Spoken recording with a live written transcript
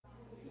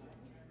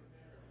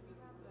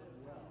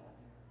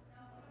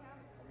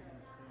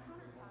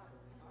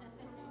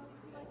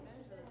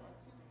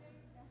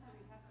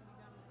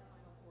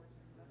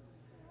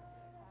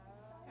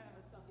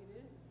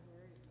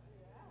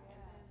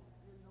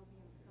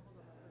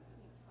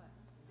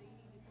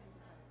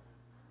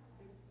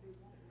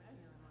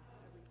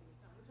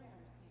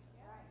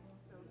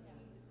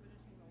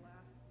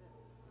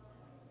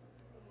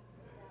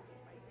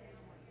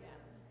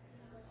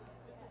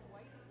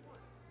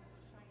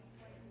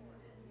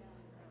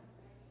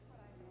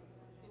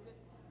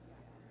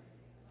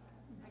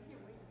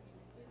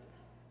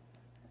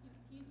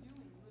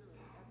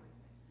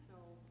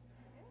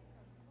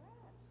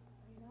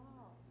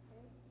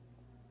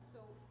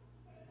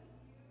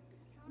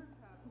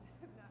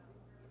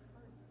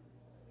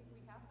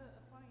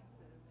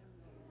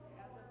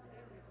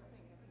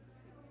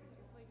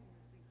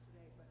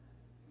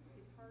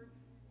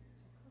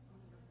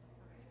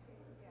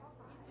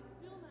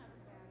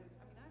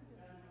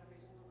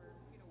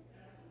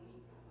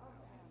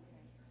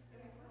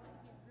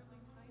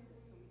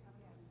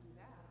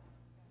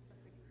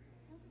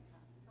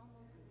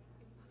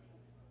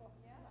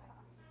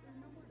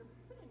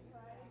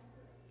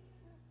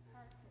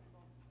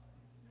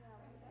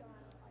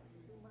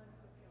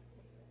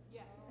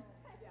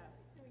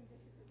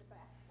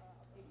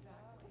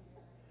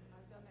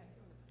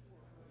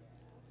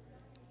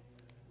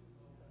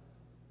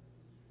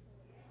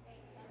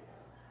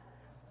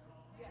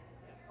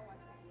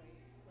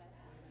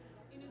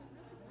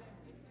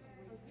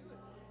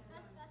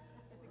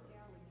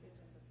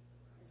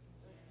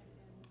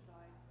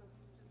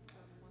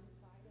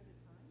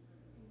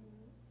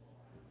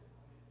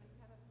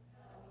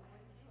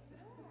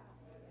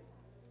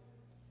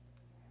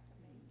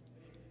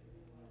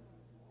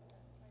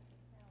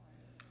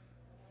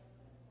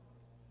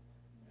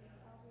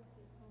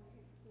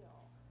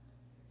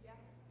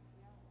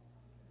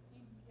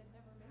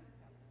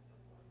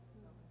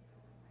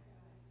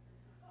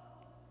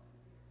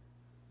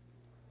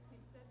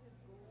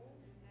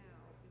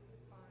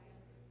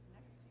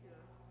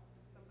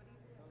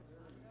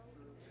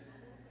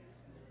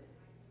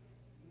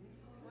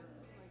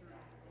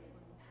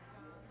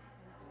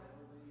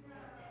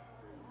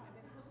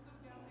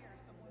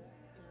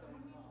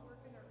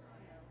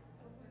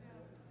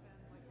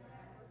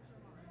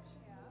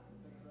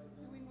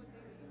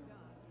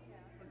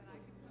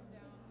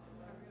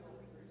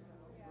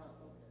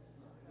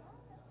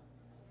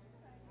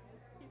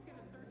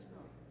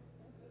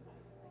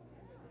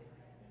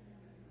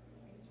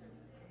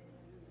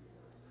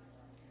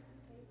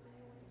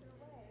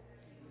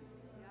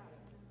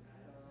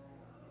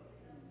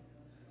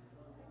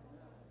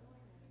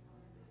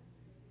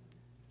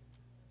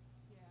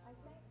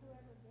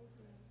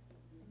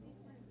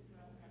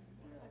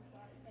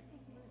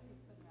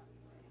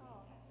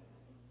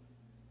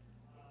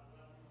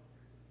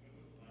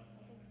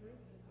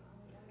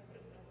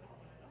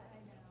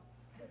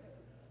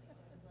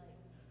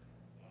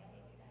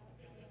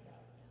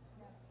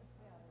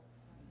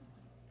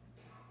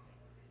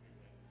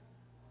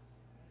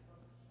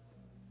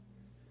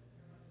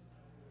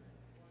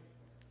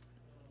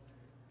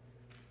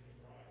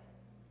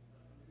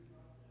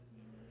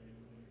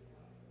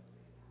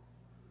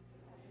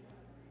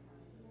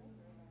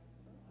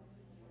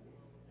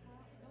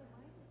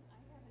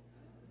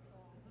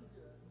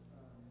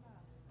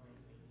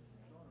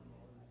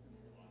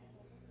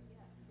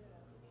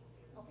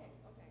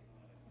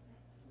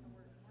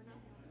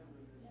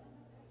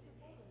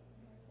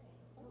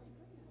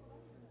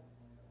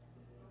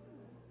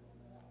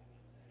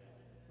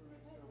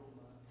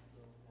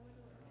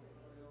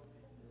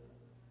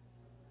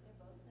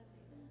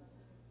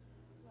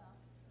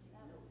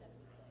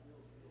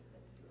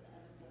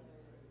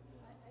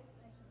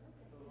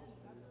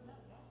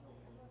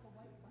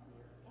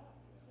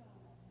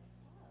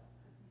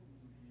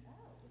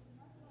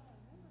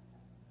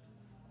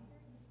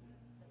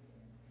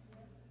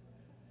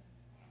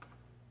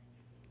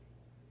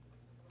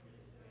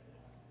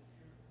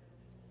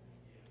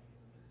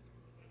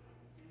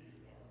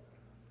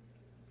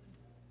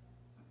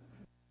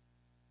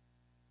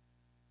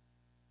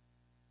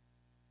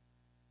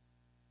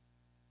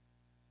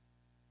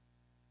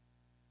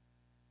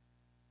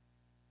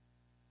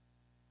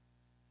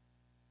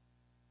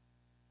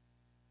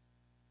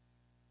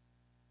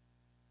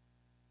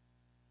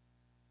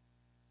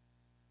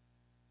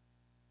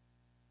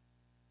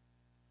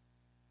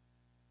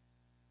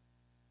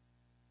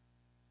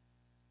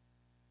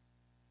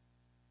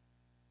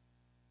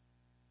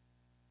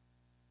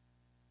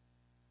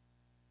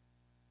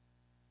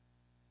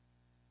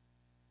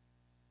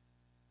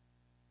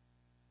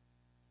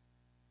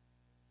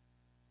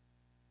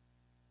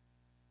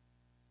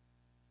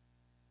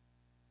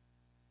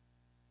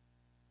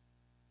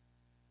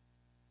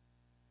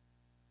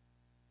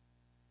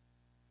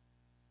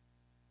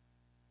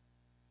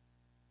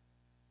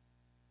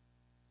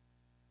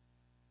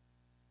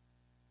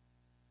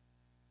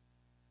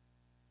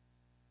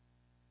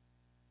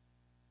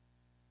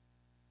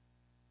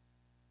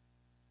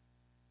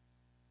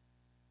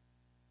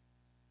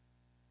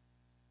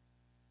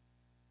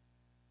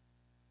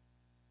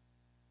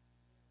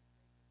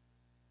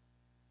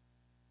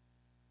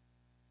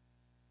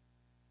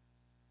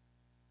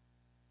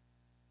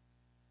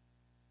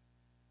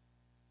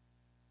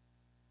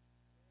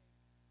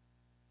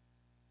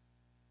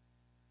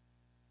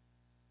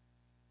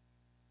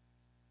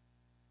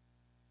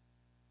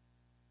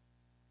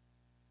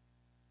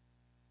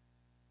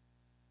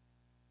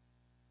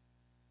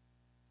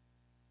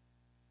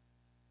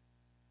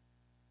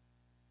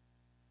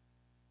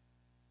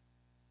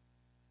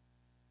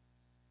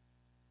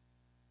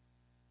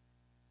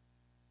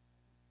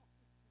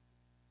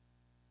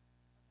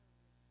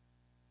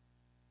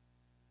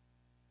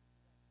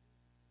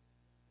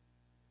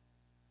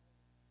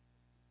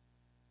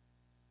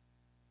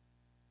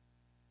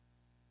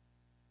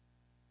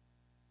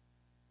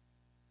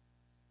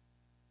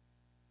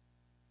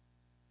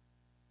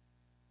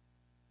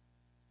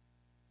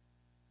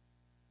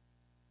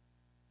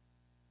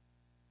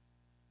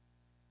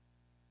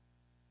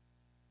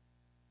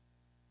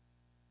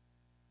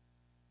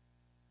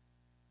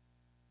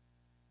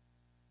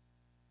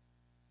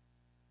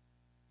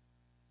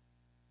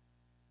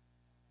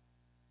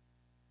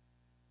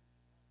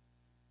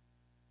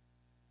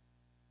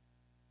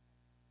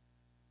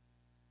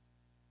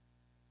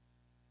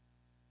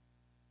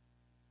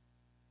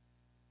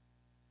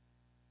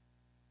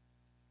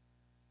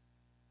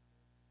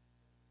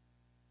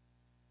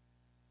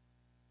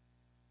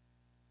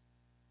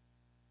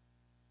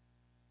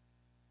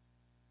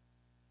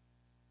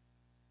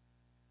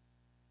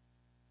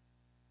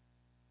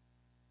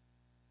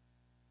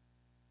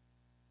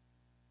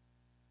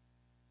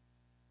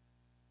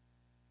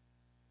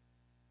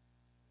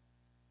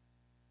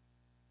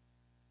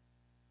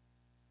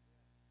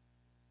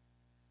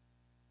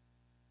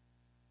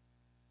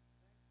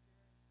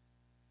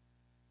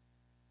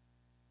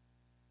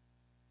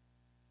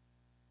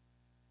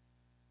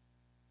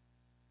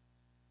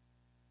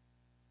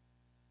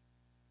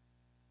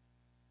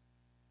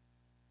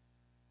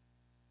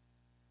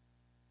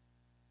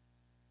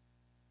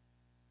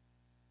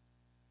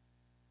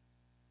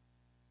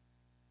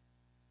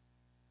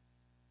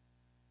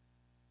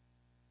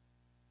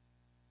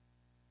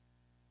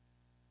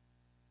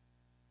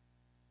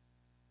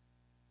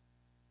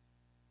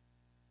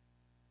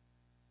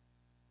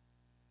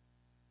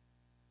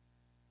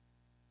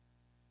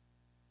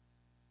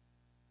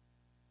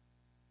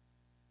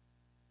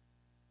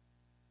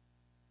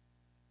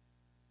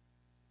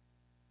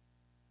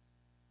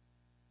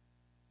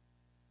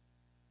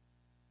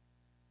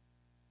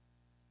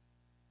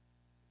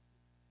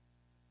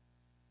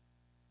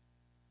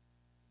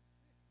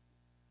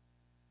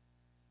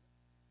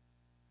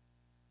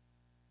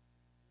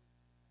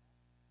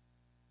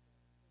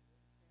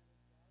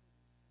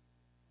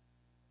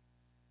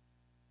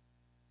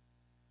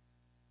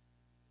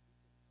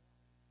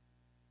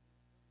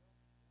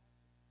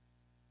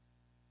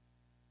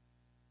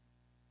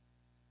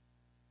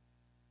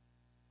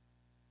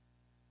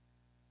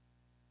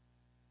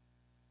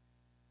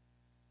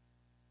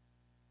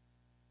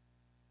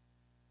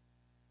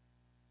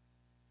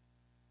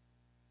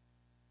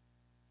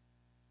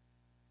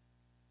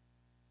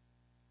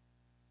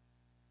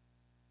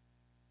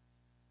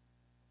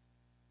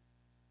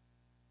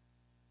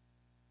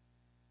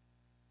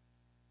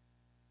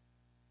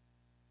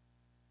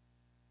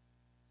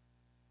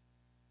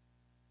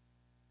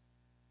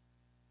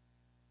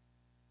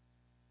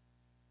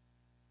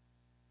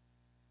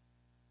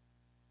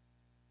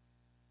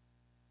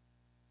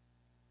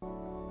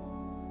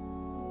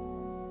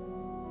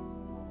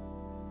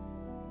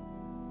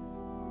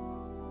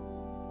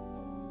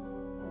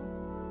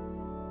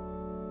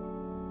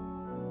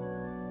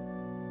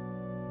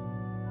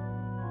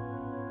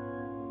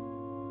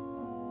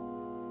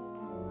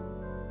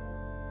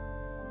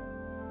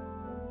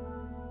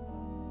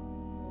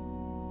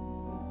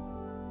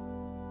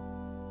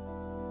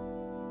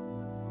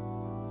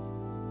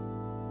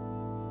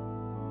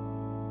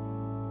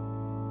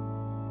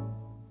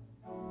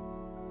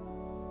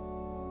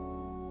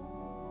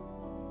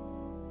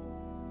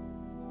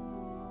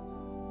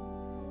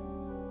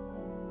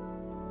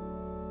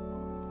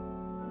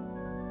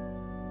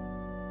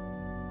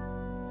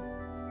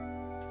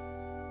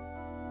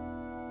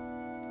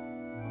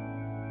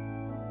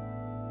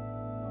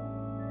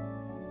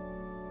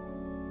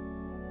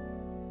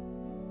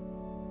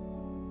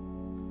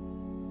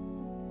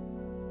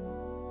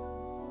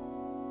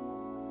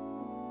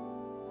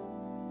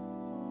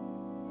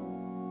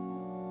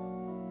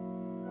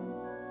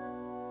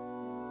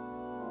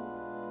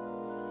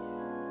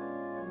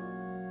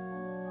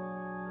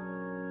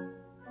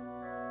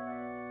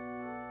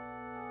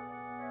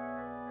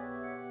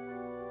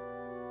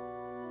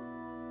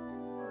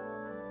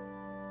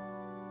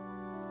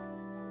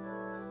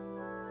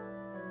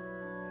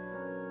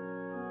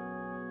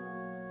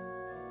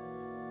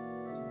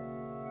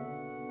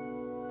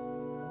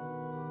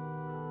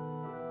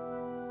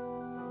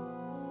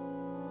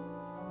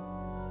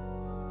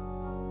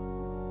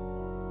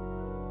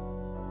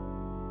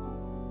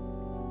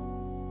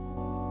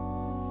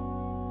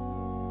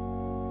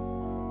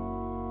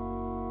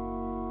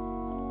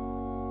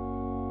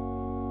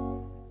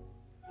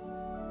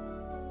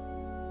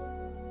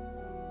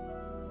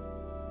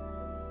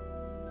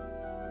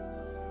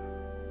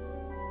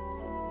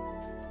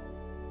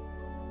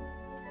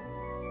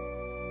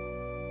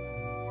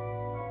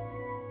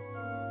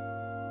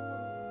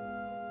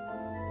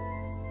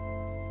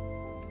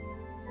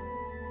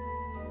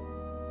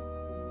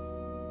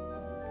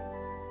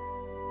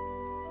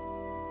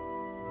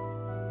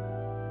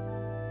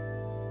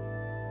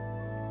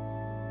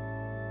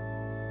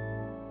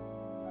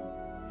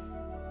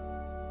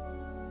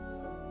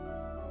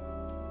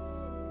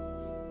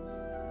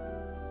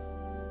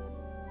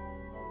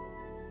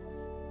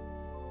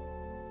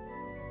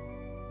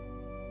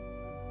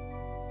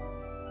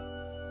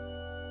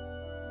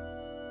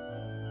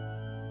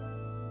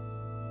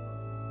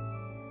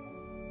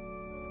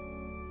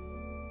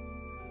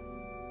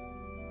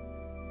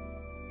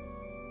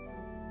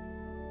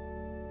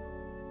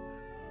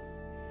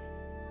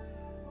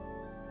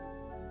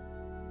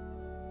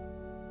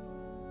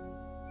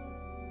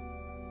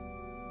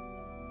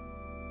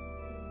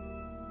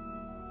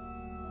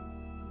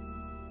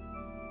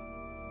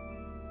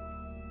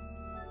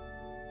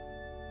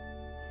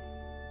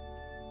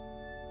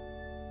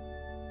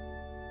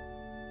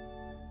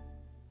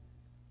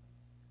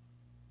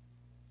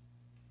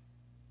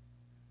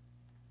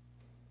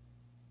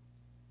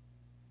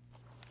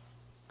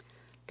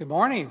Good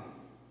morning.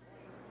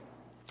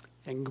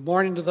 And good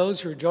morning to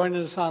those who are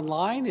joining us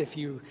online. If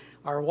you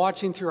are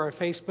watching through our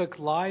Facebook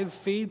Live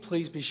feed,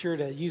 please be sure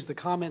to use the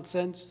comment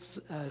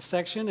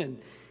section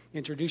and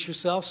introduce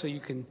yourself so you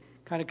can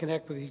kind of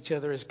connect with each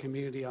other as a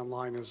community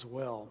online as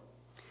well.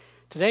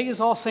 Today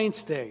is All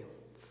Saints' Day,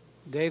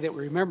 a day that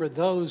we remember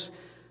those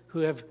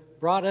who have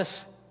brought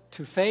us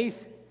to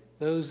faith,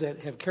 those that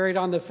have carried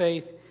on the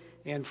faith,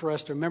 and for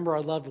us to remember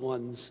our loved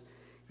ones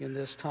in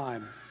this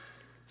time.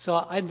 So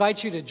I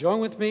invite you to join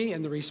with me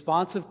in the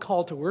responsive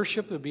call to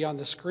worship. It'll be on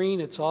the screen.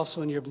 It's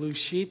also in your blue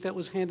sheet that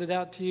was handed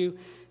out to you.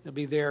 It'll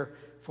be there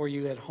for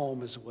you at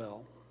home as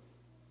well.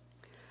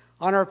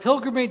 On our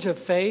pilgrimage of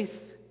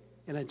faith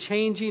in a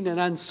changing and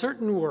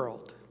uncertain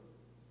world,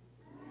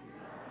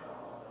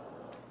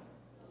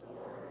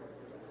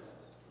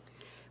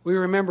 we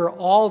remember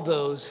all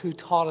those who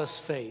taught us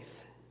faith.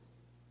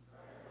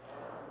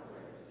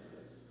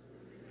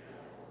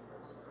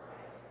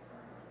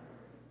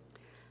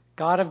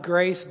 God of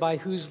grace, by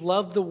whose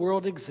love the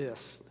world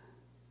exists.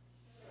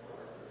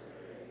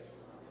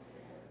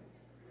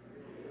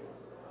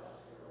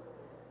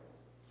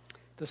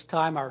 This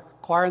time our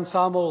choir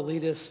ensemble will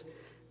lead us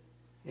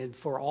in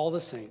For All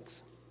the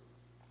Saints.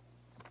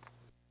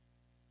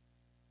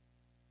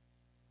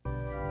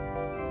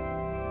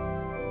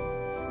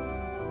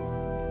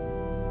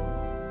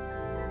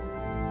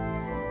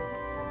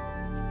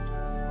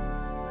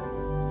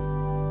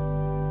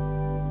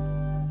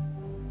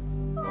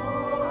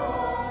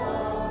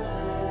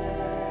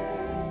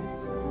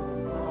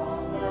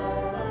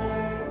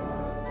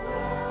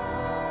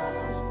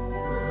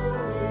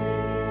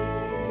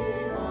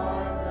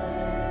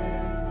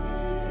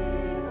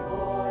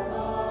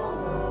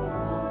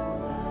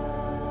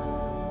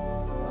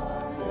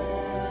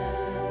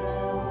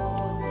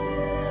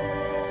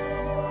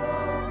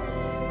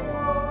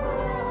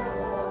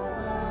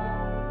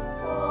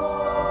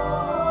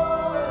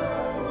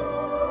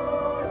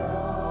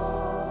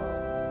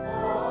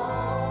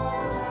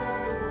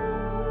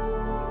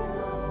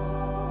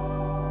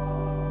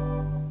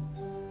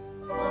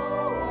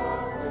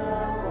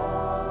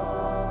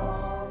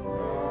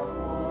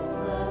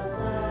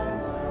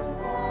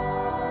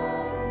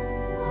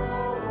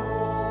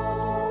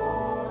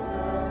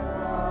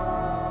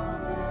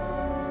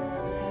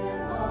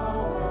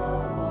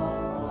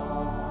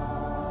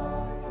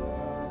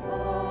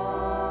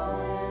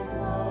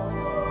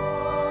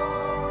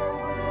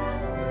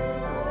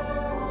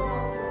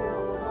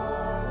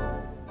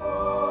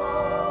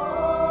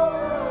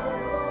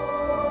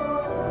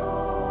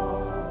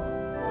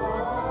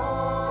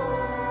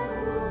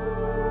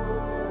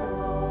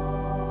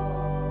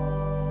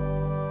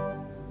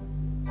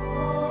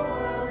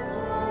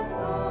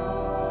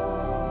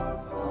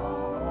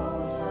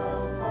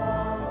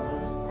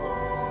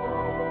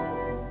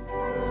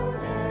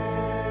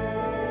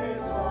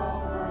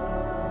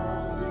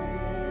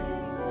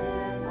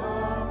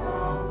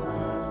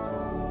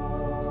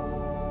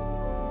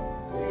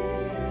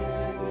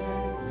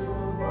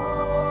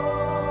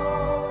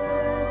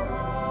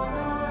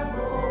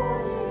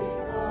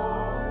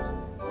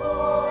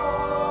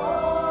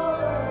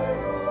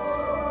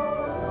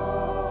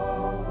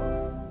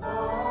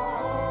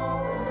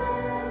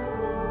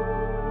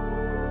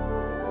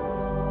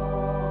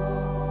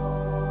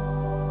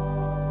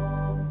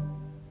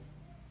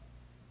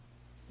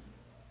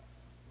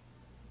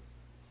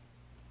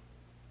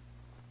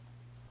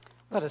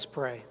 Let us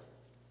pray.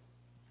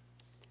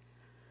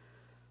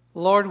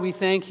 Lord, we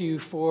thank you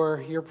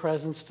for your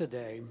presence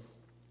today.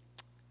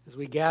 As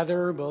we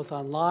gather both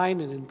online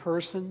and in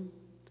person,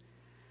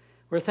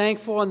 we're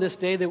thankful on this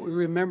day that we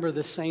remember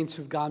the saints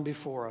who've gone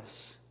before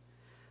us,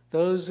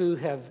 those who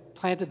have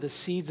planted the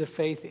seeds of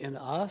faith in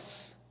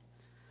us,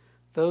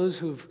 those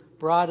who've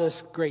brought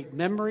us great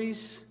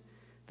memories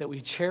that we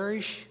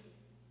cherish.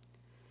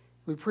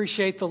 We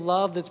appreciate the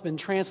love that's been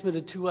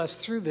transmitted to us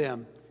through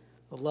them,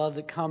 the love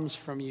that comes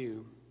from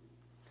you.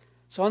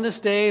 So on this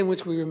day in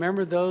which we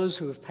remember those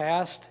who have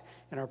passed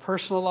in our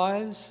personal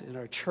lives, in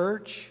our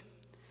church,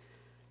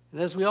 and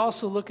as we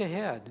also look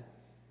ahead,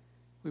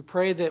 we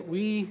pray that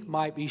we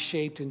might be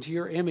shaped into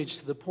your image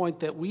to the point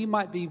that we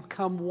might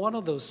become one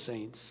of those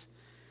saints.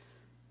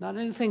 Not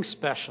anything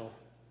special,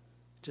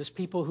 just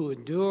people who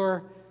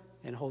endure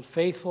and hold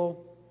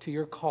faithful to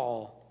your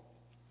call.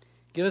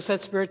 Give us that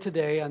spirit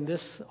today on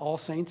this All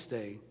Saints'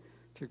 Day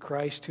through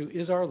Christ who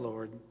is our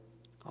Lord.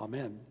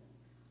 Amen.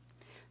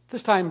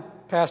 This time,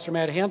 Pastor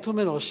Matt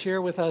Hantelman will share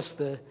with us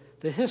the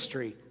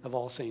history of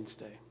All Saints'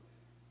 Day.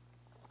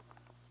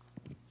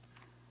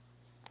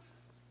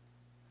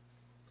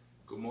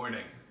 Good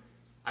morning.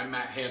 I'm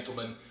Matt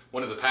Hantelman,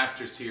 one of the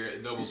pastors here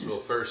at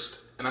Noblesville First,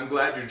 and I'm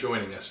glad you're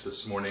joining us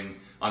this morning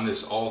on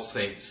this All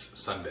Saints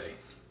Sunday.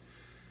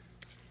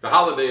 The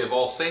holiday of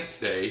All Saints'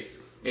 Day,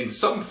 in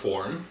some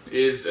form,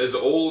 is as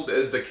old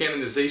as the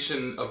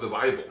canonization of the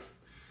Bible.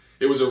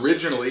 It was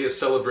originally a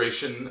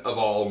celebration of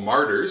all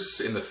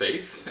martyrs in the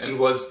faith and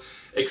was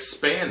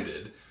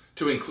expanded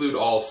to include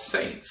all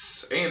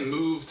saints and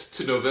moved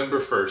to November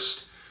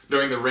 1st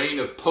during the reign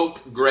of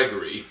Pope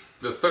Gregory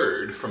the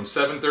third from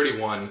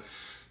 731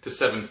 to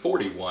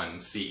 741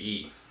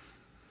 CE.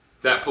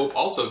 That pope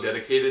also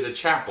dedicated a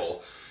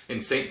chapel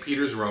in St.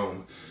 Peter's,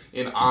 Rome,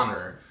 in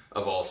honor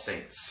of All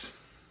Saints.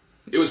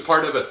 It was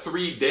part of a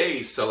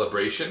 3-day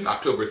celebration: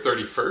 October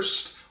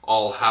 31st,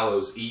 All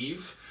Hallows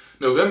Eve;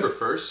 November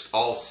 1st,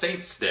 All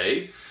Saints'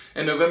 Day;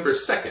 and November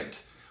 2nd,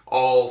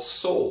 All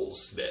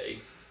Souls' Day.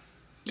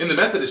 In the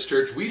Methodist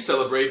Church, we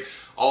celebrate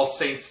All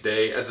Saints'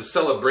 Day as a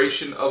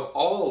celebration of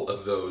all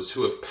of those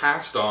who have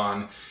passed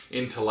on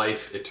into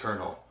life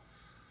eternal.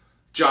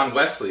 John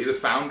Wesley, the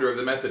founder of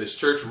the Methodist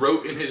Church,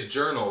 wrote in his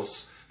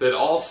journals that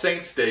All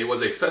Saints' Day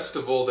was a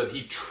festival that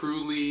he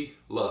truly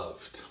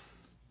loved.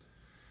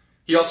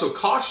 He also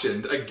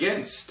cautioned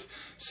against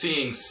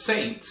seeing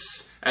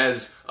saints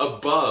as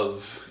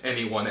above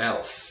anyone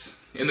else.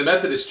 In the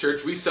Methodist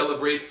Church, we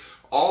celebrate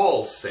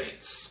all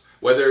saints,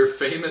 whether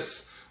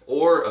famous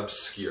or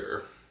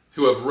obscure,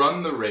 who have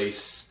run the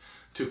race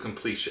to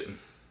completion.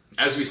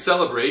 As we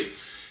celebrate,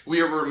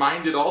 we are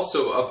reminded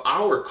also of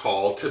our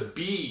call to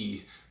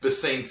be the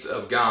saints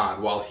of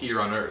God while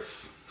here on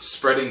earth,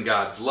 spreading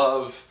God's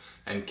love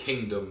and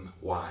kingdom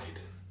wide.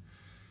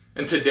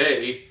 And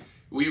today,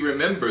 we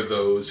remember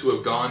those who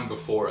have gone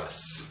before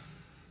us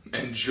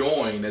and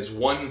join as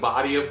one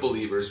body of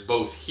believers,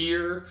 both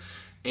here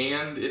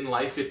and in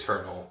life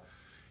eternal,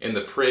 in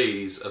the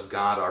praise of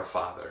God our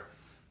Father.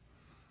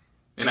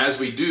 And as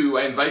we do,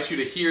 I invite you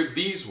to hear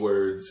these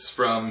words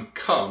from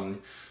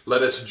Come,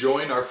 Let Us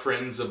Join Our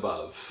Friends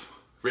Above,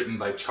 written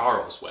by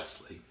Charles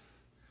Wesley.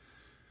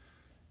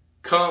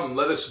 Come,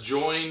 let us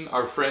join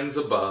our friends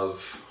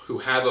above, who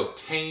have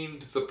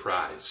obtained the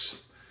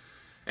prize,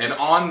 and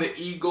on the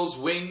eagle's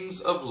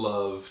wings of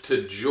love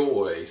to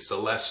joy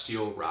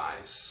celestial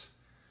rise.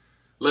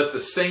 Let the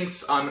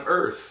saints on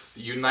earth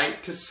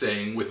unite to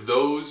sing with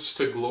those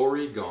to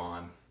glory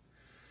gone,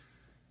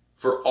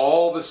 for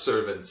all the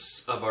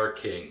servants of our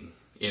King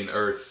in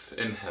earth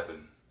and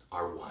heaven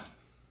are one.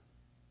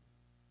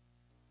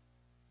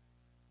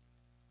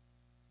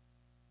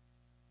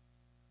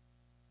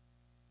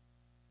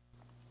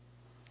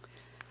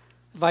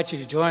 I invite you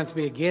to join with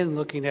me again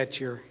looking at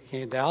your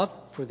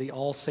handout for the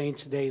All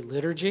Saints' Day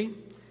liturgy.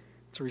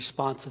 It's a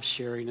responsive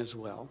sharing as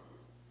well.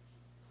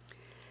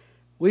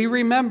 We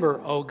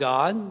remember, O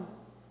God,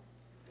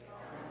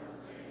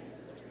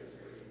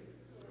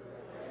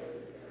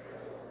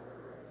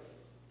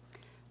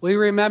 we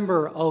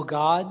remember, O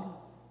God,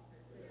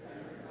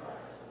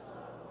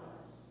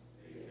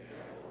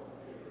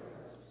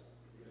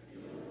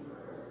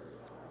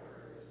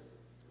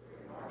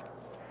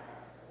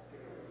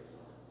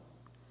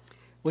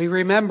 we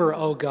remember,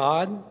 O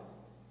God,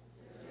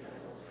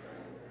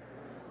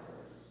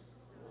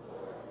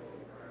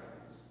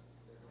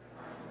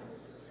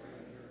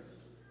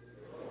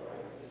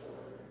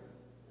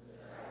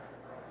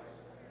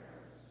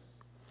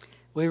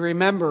 we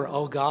remember,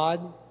 O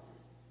God,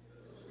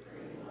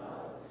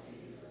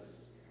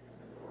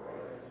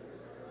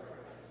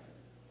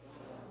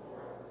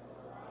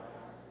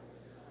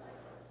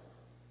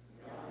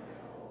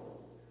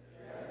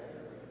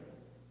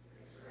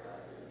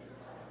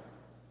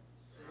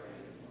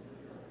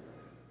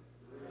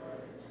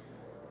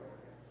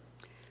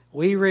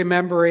 we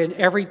remember in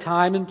every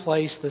time and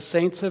place the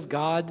saints of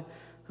God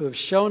who have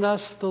shown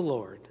us the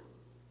Lord.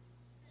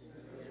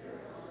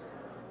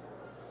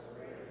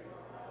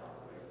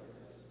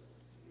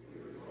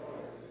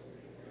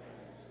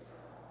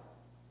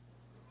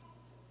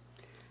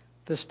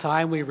 This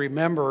time we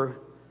remember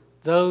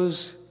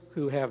those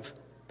who have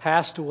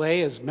passed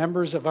away as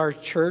members of our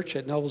church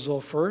at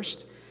Noblesville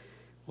First.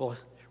 We'll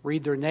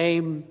read their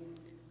name,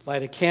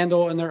 light a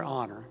candle in their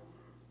honor.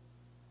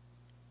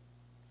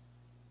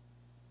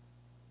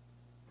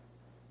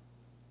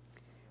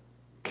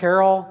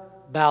 Carol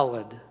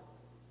Ballard.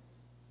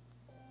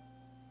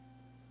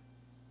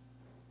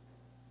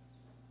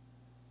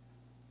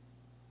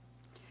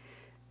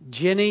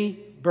 Jenny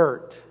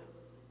Burt.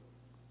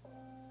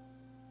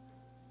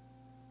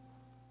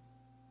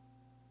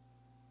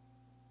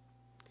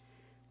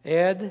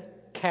 Ed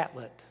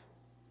Catlett.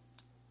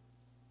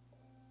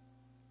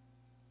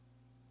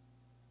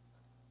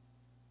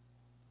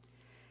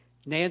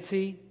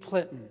 Nancy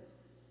Clinton.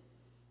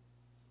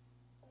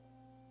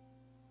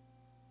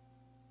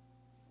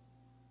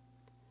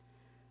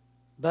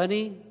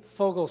 Bunny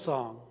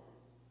Fogelsong.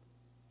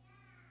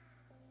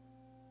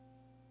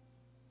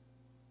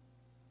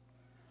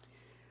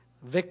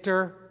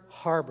 Victor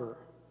Harbor.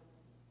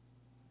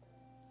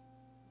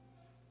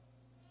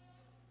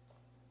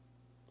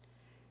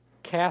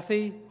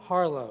 Kathy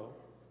Harlow.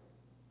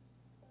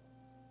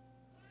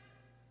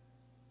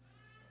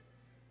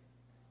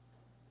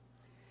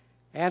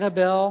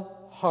 Annabelle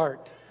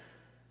Hart.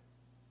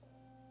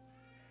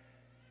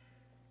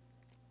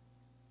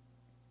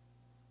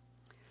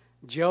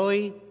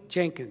 Joey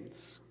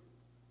Jenkins.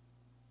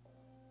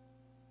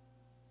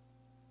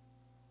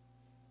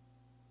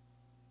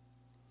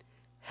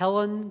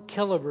 Helen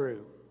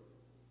Killebrew.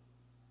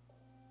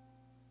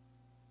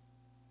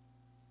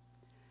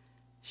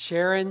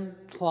 Sharon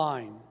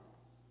Klein.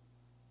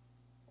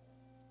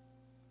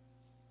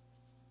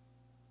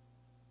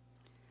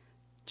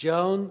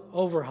 Joan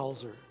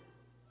Overholzer,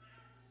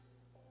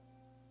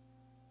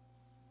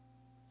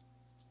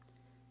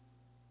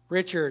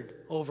 Richard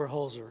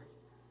Overholzer,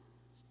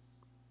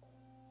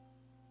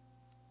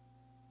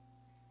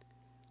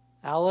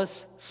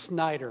 Alice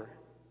Snyder,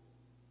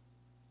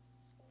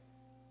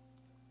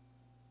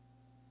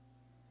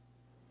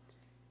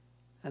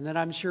 and then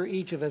I'm sure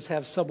each of us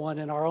have someone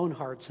in our own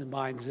hearts and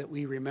minds that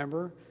we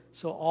remember,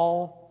 so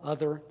all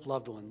other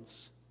loved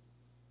ones.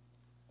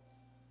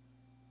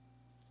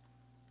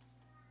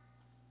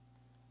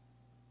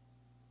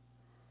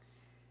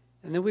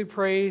 And then we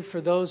pray for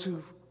those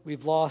who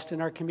we've lost in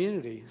our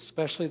community,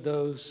 especially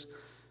those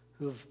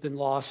who have been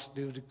lost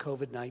due to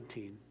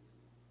COVID-19.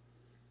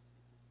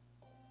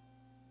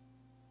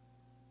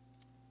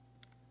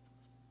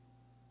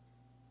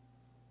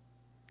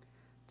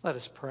 Let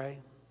us pray.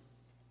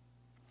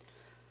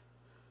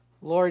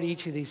 Lord,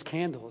 each of these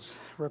candles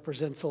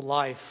represents a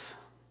life.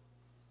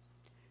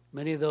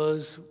 Many of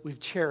those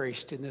we've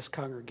cherished in this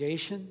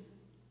congregation,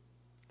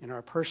 in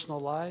our personal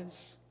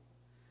lives.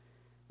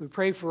 We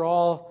pray for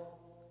all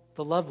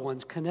the loved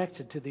ones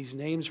connected to these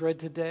names read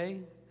today,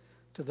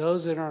 to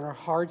those that are in our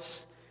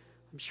hearts.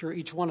 I'm sure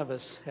each one of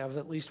us have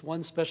at least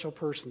one special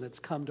person that's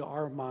come to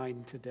our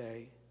mind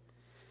today.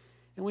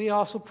 And we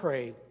also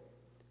pray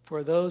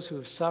for those who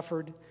have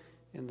suffered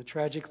in the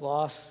tragic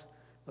loss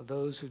of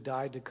those who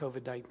died to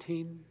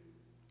COVID-19.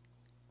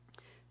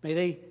 May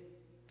they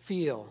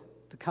feel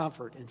the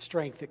comfort and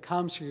strength that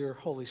comes through your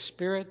Holy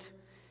Spirit.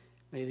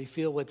 May they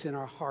feel what's in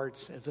our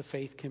hearts as a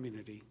faith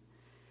community.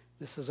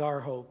 This is our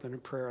hope and a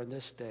prayer on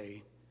this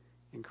day.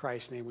 In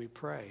Christ's name we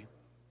pray.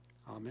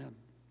 Amen.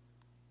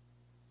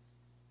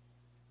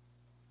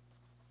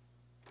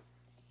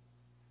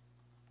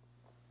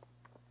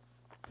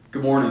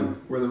 Good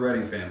morning. We're the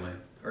Redding family.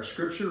 Our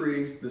scripture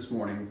readings this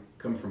morning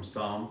come from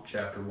Psalm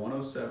chapter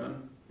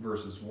 107,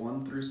 verses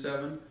 1 through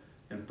 7,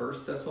 and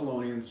 1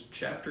 Thessalonians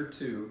chapter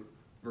 2,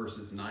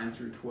 verses 9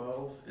 through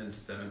 12 and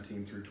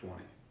 17 through 20.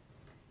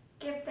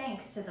 Give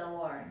thanks to the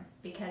Lord,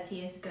 because he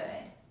is good,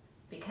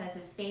 because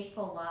his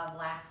faithful love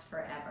lasts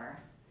forever.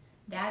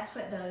 That's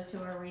what those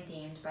who are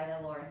redeemed by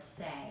the Lord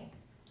say,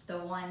 the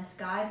ones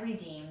God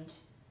redeemed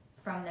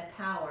from the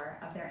power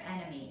of their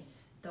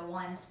enemies, the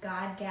ones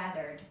God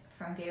gathered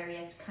from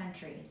various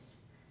countries,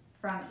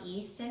 from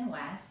east and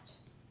west,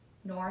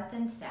 north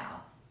and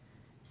south.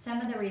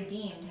 Some of the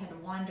redeemed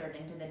had wandered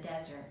into the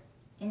desert,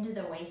 into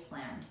the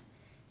wasteland.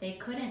 They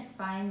couldn't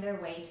find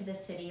their way to the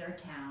city or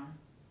town.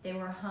 They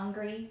were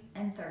hungry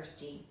and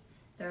thirsty.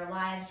 Their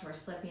lives were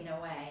slipping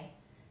away.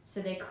 So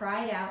they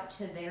cried out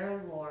to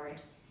their Lord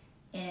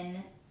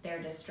in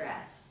their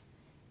distress,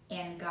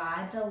 and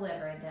God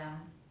delivered them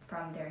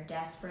from their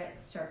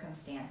desperate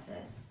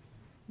circumstances.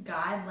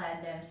 God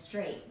led them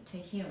straight to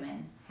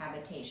human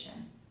habitation.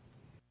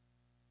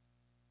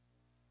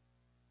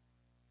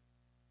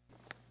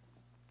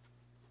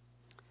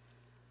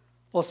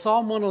 Well,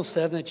 Psalm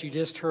 107 that you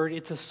just heard,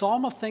 it's a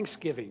psalm of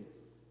thanksgiving,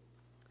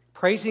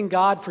 praising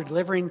God for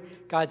delivering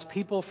God's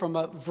people from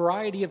a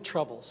variety of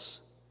troubles.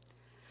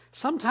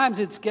 Sometimes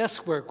it's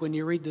guesswork when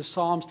you read the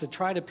Psalms to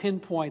try to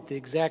pinpoint the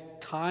exact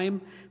time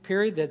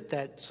period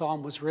that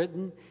psalm was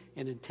written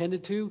and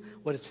intended to,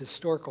 what its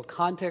historical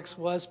context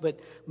was. But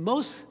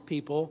most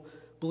people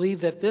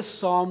believe that this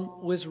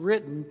psalm was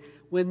written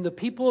when the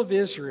people of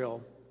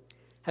Israel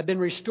had been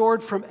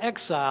restored from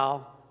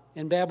exile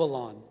in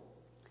Babylon.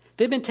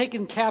 They'd been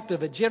taken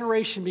captive a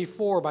generation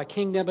before by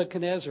King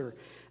Nebuchadnezzar,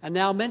 and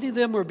now many of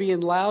them were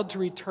being allowed to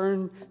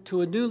return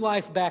to a new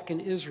life back in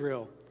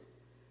Israel.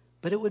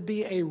 But it would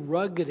be a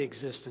rugged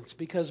existence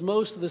because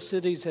most of the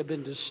cities had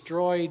been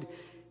destroyed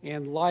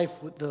and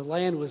the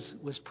land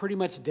was pretty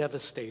much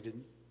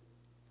devastated.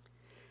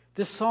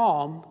 This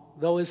psalm,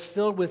 though, is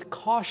filled with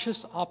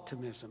cautious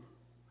optimism,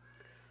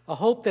 a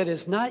hope that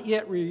is not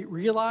yet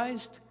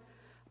realized,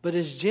 but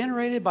is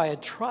generated by a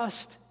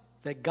trust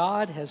that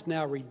God has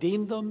now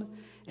redeemed them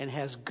and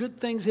has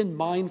good things in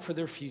mind for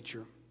their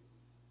future.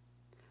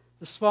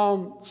 The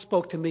psalm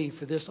spoke to me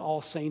for this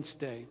All Saints'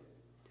 Day.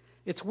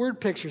 Its word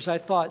pictures, I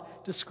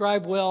thought,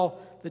 describe well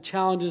the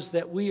challenges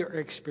that we are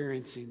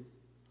experiencing.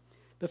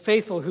 The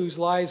faithful whose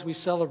lives we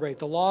celebrate,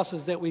 the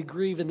losses that we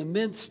grieve in the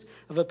midst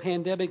of a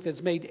pandemic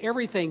that's made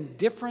everything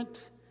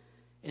different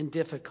and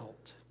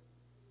difficult.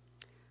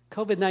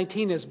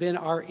 COVID-19 has been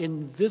our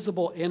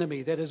invisible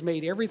enemy that has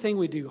made everything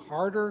we do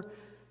harder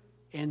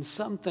and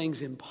some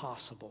things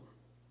impossible.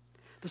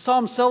 The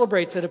psalm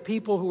celebrates that a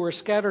people who were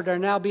scattered are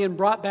now being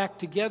brought back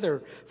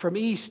together from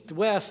east,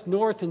 west,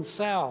 north, and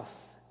south.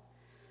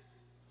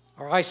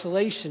 Our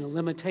isolation and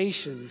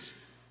limitations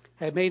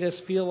have made us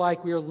feel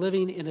like we are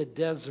living in a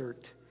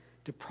desert,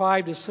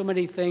 deprived of so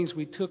many things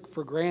we took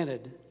for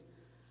granted.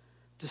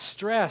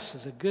 Distress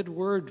is a good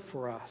word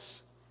for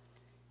us.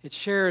 It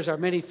shares our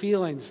many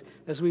feelings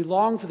as we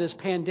long for this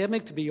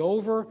pandemic to be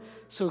over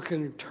so we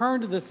can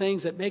return to the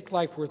things that make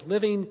life worth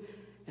living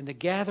and the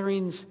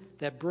gatherings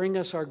that bring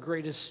us our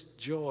greatest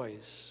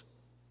joys.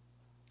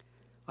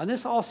 On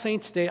this All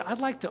Saints Day, I'd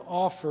like to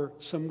offer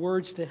some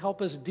words to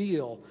help us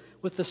deal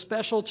with the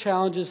special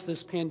challenges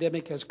this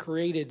pandemic has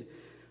created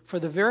for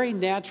the very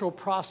natural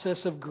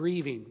process of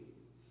grieving.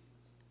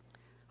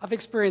 I've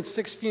experienced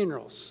 6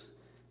 funerals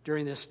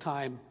during this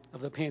time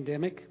of the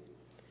pandemic.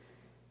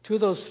 2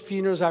 of those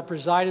funerals I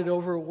presided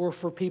over were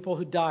for people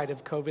who died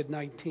of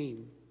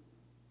COVID-19.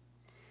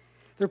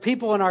 There are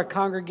people in our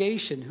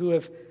congregation who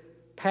have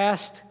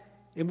passed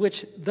in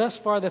which thus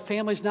far the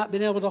family's not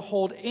been able to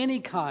hold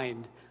any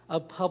kind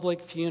of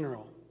public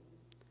funeral.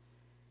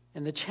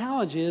 And the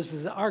challenge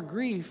is that our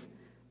grief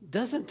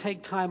doesn't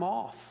take time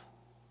off.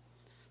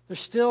 They're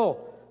still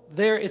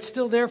there. It's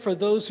still there for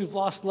those who've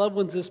lost loved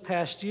ones this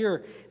past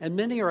year, and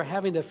many are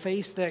having to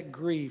face that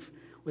grief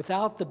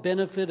without the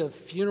benefit of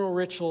funeral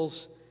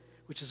rituals,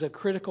 which is a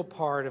critical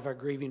part of our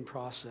grieving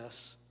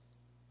process.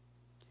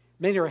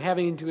 Many are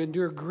having to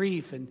endure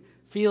grief and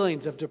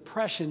feelings of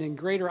depression and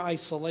greater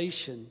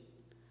isolation.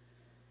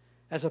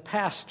 As a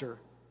pastor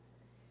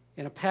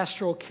in a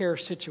pastoral care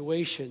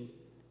situation,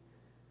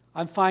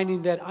 I'm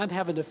finding that I'm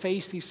having to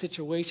face these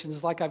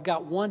situations like I've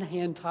got one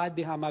hand tied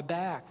behind my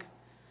back.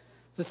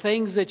 The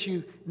things that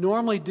you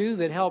normally do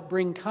that help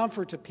bring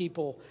comfort to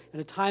people in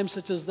a time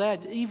such as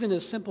that, even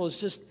as simple as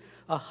just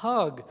a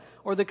hug,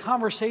 or the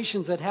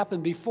conversations that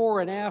happen before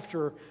and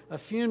after a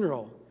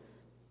funeral,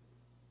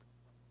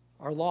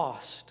 are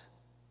lost.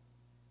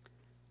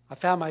 I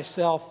found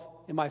myself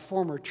in my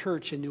former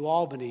church in New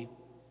Albany.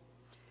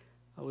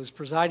 I was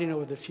presiding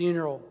over the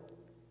funeral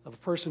of a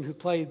person who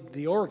played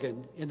the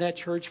organ in that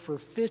church for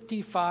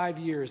 55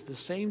 years, the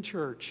same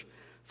church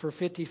for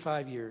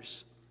 55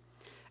 years.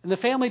 And the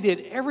family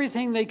did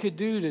everything they could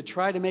do to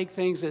try to make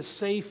things as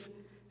safe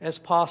as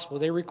possible.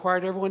 They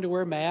required everyone to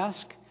wear a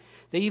mask.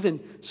 They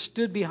even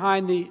stood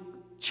behind the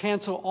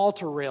chancel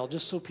altar rail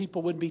just so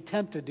people wouldn't be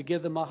tempted to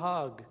give them a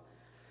hug.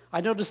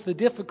 I noticed the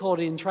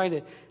difficulty in trying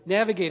to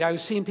navigate. I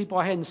was seeing people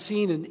I hadn't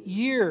seen in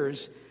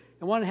years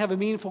and wanted to have a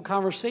meaningful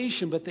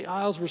conversation, but the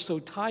aisles were so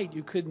tight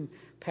you couldn't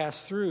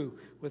pass through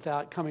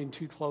without coming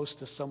too close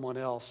to someone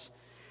else.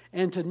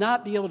 And to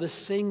not be able to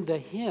sing the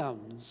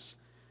hymns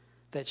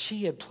that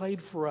she had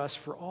played for us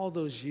for all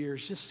those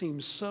years just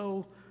seems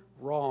so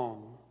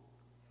wrong.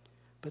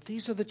 But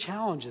these are the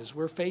challenges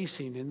we're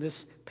facing in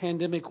this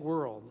pandemic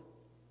world.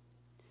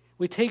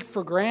 We take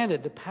for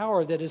granted the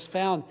power that is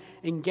found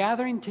in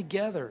gathering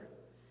together,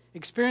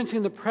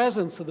 experiencing the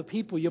presence of the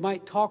people you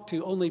might talk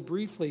to only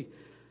briefly,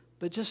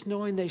 but just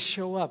knowing they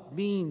show up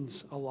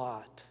means a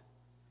lot.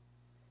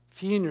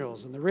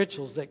 Funerals and the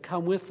rituals that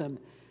come with them,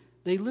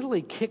 they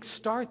literally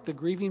kickstart the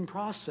grieving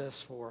process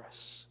for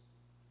us.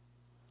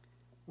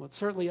 Well, it's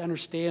certainly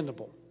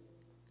understandable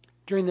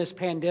during this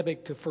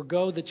pandemic to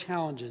forgo the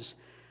challenges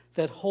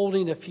that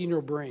holding a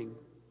funeral bring.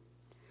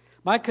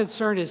 My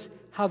concern is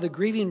how the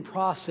grieving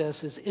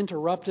process is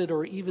interrupted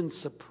or even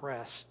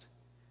suppressed.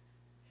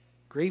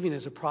 Grieving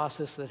is a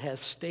process that has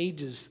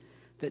stages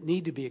that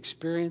need to be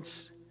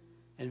experienced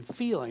and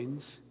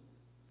feelings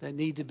that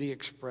need to be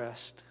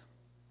expressed.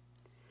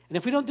 And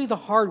if we don't do the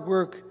hard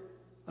work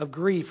of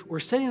grief, we're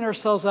setting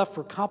ourselves up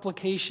for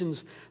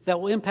complications that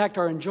will impact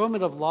our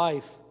enjoyment of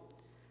life,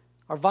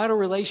 our vital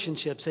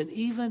relationships, and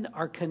even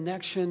our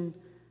connection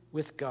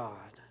with God.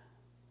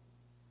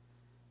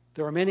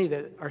 There are many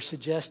that are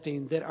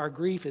suggesting that our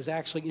grief is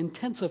actually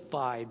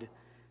intensified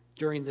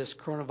during this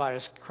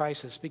coronavirus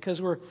crisis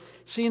because we're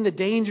seeing the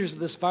dangers of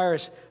this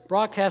virus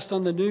broadcast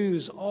on the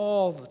news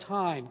all the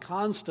time,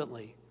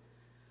 constantly.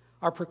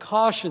 Our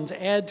precautions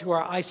add to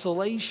our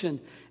isolation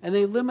and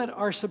they limit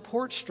our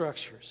support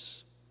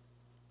structures.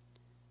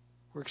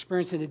 We're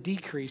experiencing a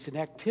decrease in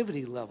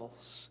activity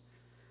levels.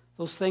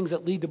 Those things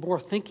that lead to more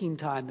thinking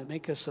time that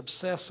make us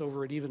obsess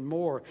over it even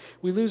more.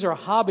 We lose our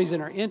hobbies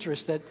and our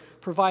interests that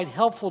provide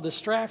helpful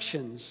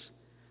distractions.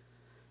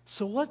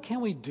 So what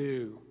can we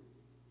do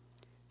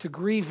to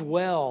grieve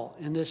well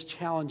in this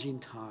challenging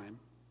time?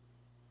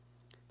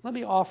 Let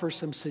me offer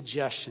some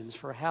suggestions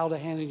for how to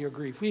handle your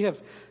grief. We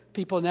have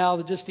people now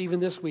that just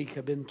even this week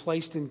have been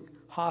placed in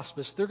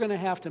hospice. They're going to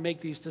have to make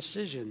these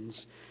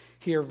decisions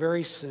here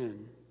very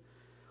soon.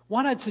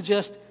 One, I'd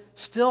suggest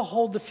still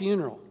hold the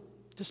funeral.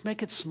 Just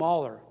make it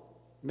smaller.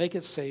 Make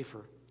it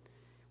safer.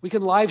 We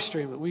can live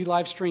stream it. We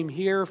live stream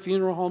here.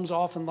 Funeral homes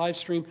often live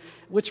stream,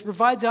 which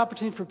provides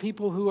opportunity for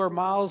people who are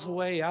miles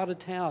away, out of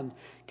town,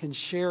 can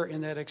share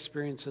in that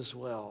experience as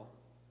well.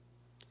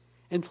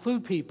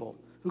 Include people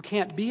who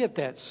can't be at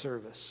that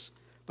service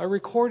by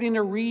recording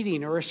a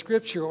reading or a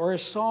scripture or a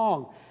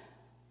song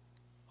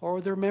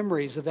or their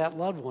memories of that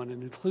loved one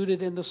and include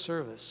it in the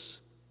service.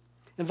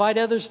 Invite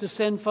others to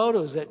send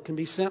photos that can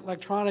be sent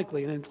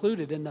electronically and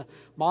included in the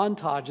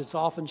montage that's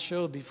often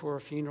showed before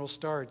a funeral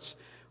starts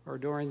or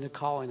during the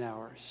calling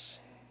hours.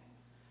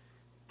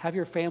 Have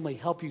your family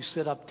help you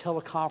set up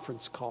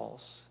teleconference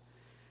calls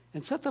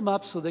and set them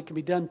up so they can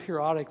be done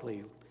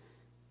periodically,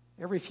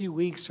 every few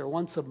weeks or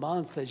once a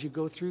month as you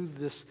go through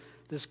this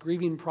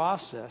grieving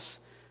process,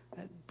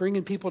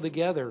 bringing people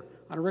together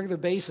on a regular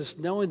basis,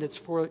 knowing that's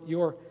for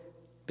your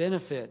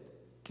benefit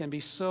can be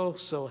so,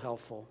 so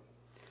helpful.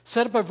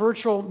 Set up a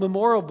virtual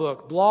memorial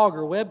book, blog,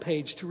 or web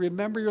page to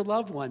remember your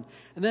loved one.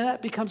 And then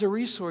that becomes a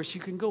resource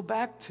you can go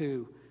back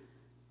to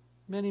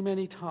many,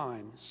 many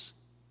times.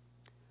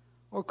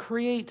 Or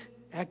create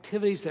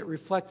activities that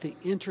reflect the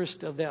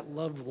interest of that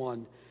loved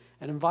one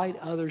and invite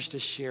others to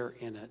share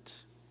in it.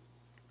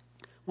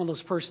 One of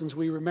those persons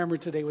we remember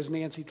today was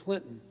Nancy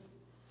Clinton.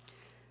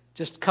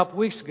 Just a couple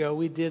weeks ago,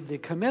 we did the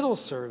committal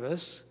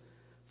service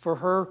for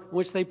her, in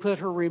which they put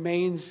her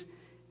remains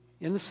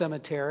in the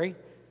cemetery,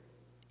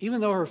 even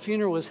though her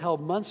funeral was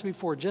held months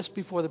before, just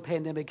before the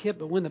pandemic hit.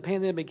 But when the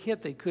pandemic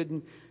hit, they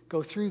couldn't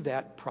go through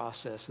that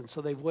process, and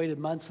so they've waited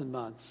months and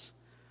months.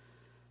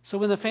 So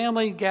when the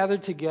family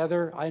gathered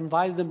together, I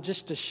invited them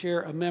just to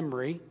share a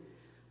memory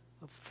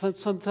of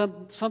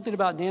something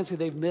about Nancy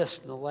they've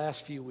missed in the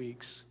last few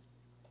weeks.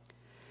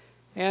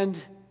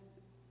 And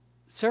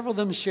several of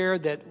them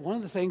shared that one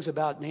of the things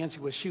about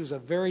Nancy was she was a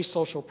very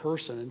social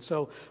person. And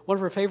so one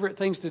of her favorite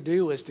things to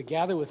do was to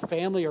gather with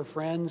family or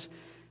friends in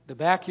the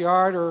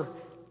backyard or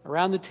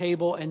around the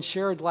table and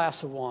share a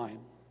glass of wine.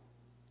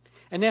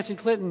 And Nancy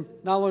Clinton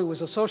not only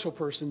was a social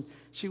person,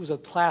 she was a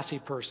classy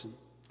person.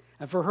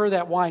 And for her,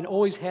 that wine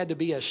always had to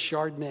be a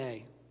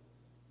Chardonnay.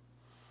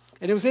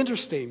 And it was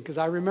interesting because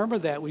I remember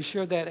that. We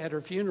shared that at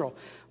her funeral.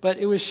 But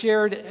it was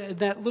shared in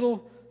that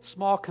little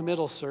small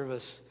committal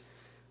service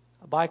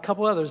by a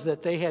couple others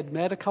that they had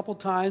met a couple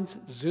times,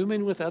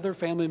 Zooming with other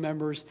family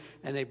members,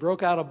 and they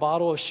broke out a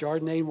bottle of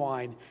Chardonnay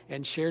wine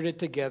and shared it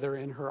together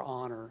in her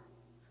honor.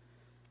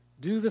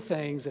 Do the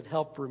things that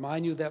help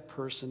remind you of that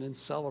person and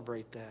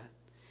celebrate that.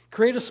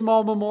 Create a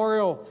small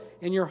memorial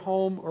in your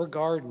home or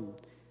garden.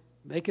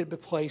 Make it a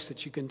place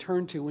that you can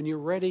turn to when you're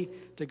ready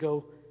to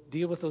go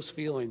deal with those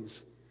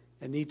feelings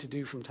and need to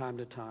do from time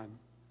to time.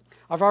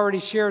 I've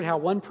already shared how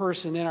one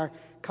person in our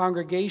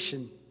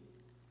congregation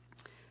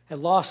had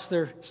lost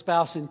their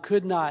spouse and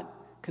could not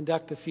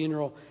conduct the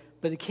funeral,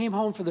 but he came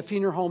home from the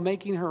funeral home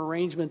making her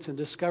arrangements and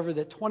discovered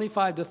that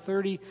 25 to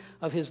 30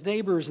 of his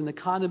neighbors in the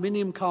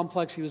condominium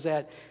complex he was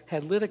at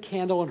had lit a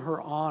candle in her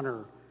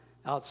honor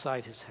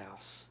outside his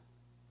house.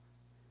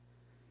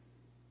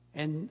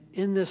 And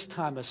in this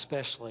time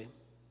especially,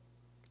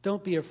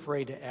 don't be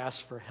afraid to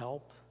ask for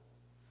help.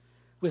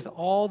 With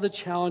all the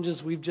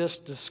challenges we've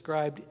just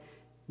described,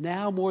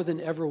 now more than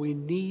ever, we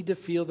need to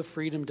feel the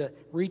freedom to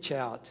reach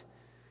out,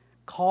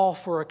 call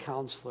for a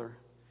counselor,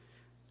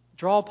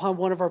 draw upon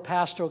one of our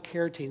pastoral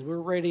care teams. We're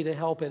ready to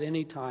help at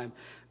any time.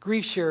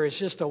 Grief Share is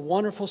just a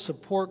wonderful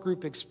support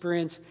group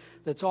experience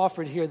that's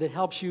offered here that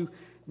helps you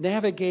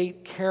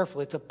navigate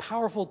carefully. It's a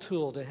powerful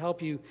tool to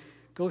help you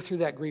go through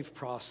that grief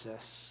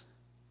process.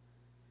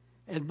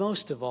 And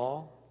most of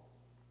all,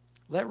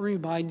 let me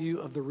remind you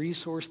of the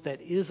resource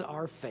that is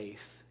our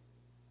faith.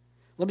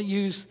 Let me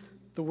use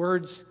the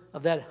words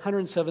of that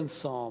 107th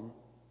Psalm.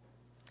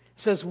 It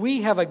says,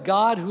 "We have a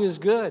God who is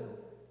good,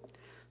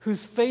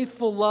 whose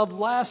faithful love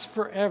lasts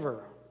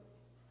forever.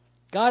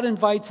 God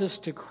invites us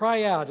to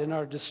cry out in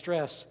our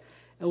distress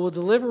and will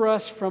deliver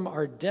us from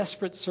our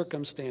desperate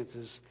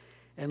circumstances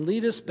and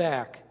lead us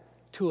back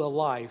to a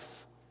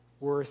life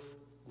worth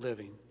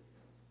living."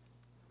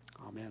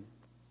 Amen.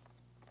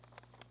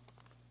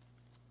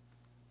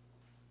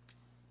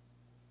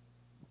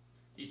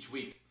 Each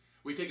week,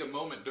 we take a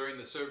moment during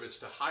the service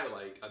to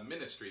highlight a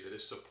ministry that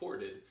is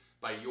supported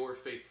by your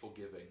faithful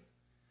giving.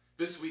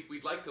 This week,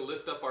 we'd like to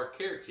lift up our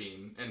care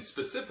team and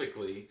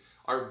specifically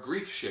our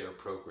Grief Share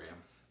program.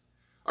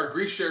 Our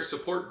Grief Share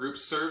support group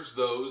serves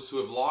those who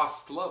have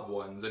lost loved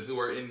ones and who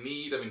are in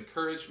need of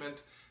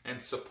encouragement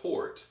and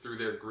support through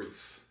their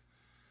grief.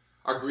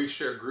 Our Grief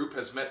Share group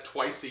has met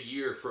twice a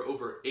year for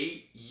over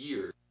 8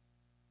 years.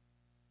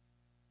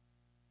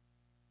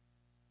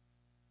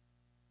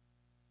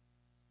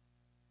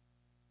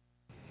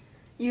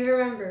 You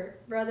remember,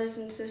 brothers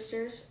and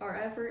sisters, our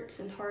efforts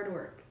and hard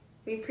work.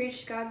 We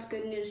preached God's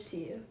good news to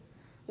you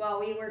while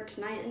we worked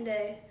night and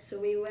day so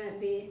we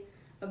wouldn't be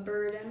a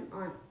burden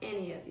on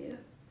any of you.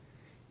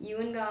 You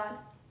and God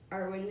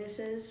are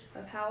witnesses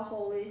of how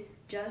holy,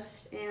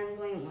 just, and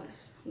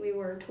blameless we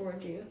were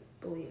toward you,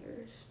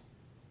 believers.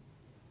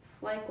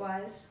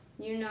 Likewise,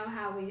 you know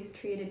how we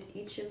treated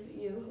each of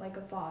you like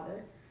a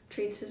father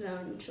treats his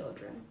own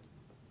children.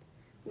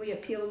 We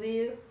appealed to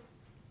you,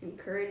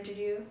 encouraged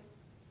you,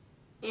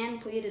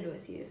 and pleaded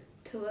with you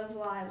to live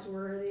lives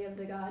worthy of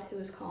the God who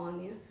is calling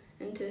you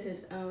into his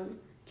own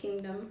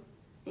kingdom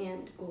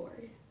and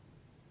glory.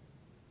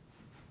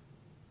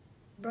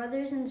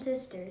 Brothers and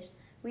sisters,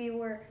 we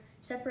were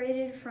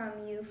separated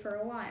from you for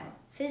a while,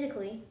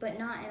 physically, but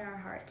not in our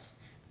hearts.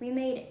 We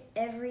made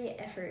every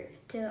effort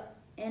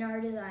in our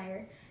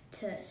desire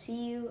to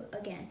see you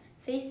again,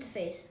 face to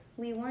face.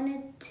 We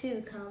wanted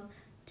to come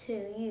to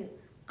you.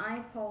 I,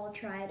 Paul,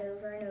 tried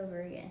over and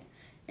over again,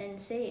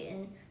 and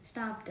Satan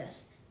stopped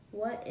us.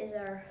 What is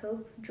our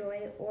hope,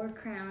 joy, or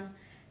crown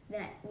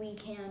that we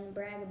can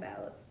brag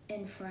about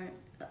in front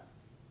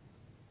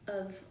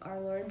of our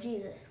Lord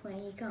Jesus when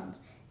he comes?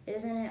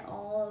 Isn't it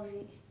all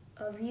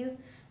of you?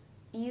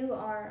 You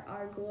are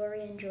our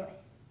glory and joy.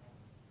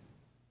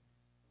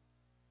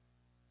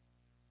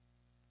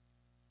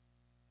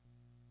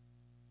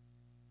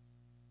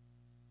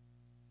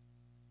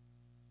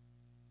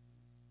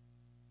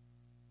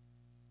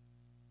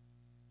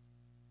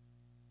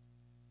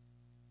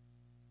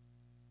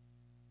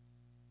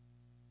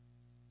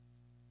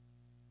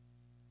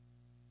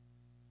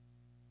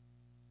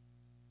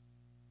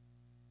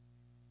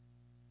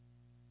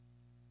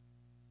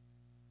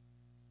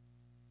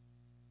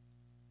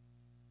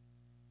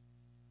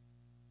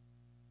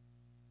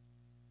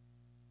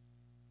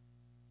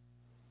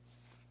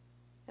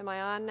 Am I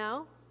on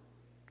now?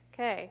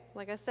 Okay,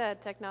 like I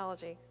said,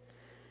 technology.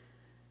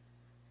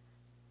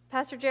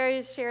 Pastor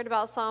Jerry shared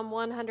about Psalm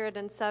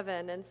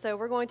 107, and so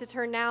we're going to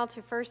turn now to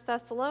 1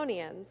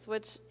 Thessalonians,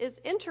 which is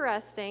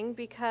interesting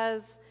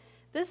because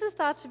this is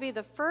thought to be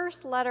the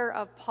first letter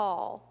of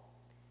Paul,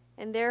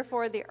 and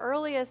therefore the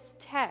earliest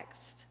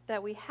text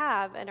that we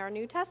have in our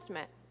New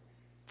Testament.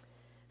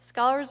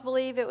 Scholars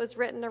believe it was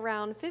written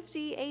around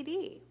 50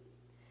 AD.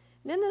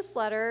 And in this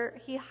letter,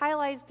 he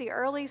highlights the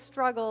early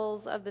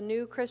struggles of the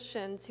new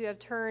Christians who have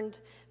turned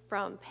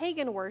from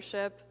pagan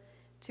worship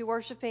to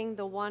worshiping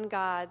the one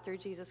God through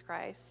Jesus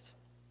Christ.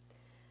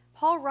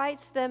 Paul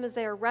writes to them as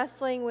they are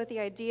wrestling with the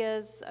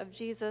ideas of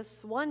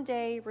Jesus one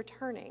day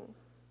returning.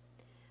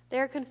 They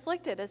are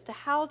conflicted as to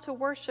how to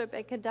worship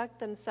and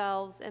conduct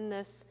themselves in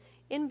this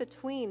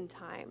in-between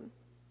time.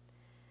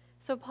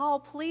 So Paul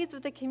pleads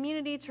with the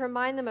community to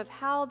remind them of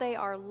how they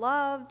are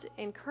loved,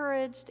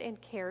 encouraged, and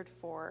cared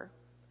for.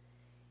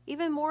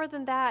 Even more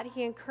than that,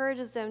 he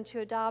encourages them to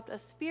adopt a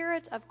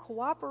spirit of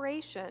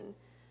cooperation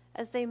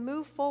as they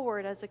move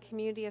forward as a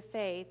community of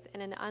faith in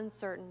an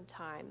uncertain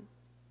time.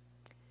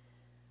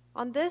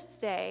 On this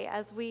day,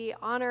 as we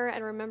honor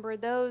and remember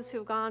those who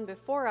have gone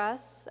before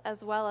us,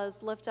 as well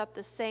as lift up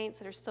the saints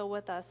that are still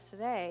with us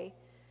today,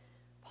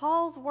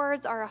 Paul's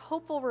words are a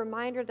hopeful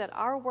reminder that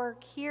our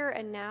work here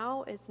and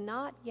now is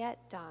not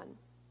yet done.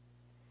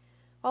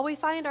 While we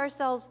find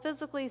ourselves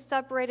physically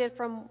separated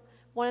from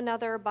one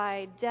another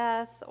by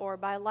death or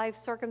by life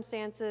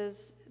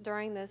circumstances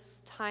during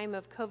this time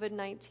of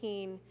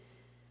COVID-19,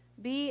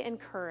 be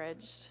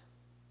encouraged.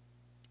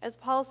 As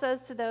Paul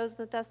says to those in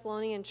the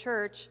Thessalonian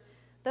church,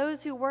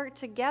 those who work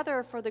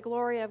together for the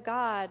glory of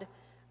God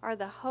are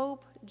the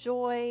hope,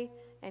 joy,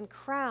 and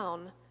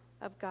crown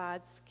of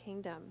God's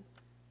kingdom.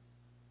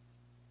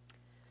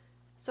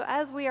 So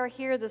as we are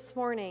here this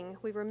morning,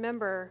 we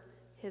remember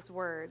his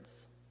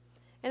words.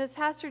 And as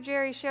Pastor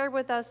Jerry shared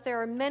with us, there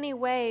are many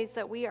ways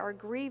that we are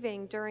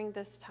grieving during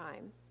this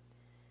time.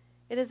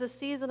 It is a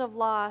season of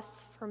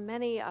loss for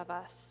many of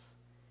us.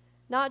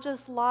 Not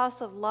just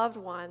loss of loved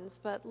ones,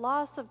 but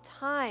loss of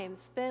time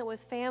spent with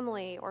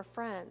family or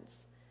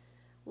friends.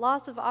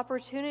 Loss of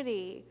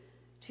opportunity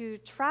to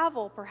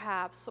travel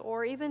perhaps,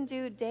 or even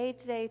do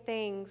day-to-day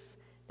things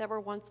that were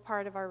once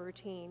part of our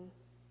routine.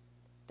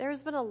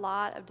 There's been a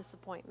lot of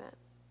disappointment.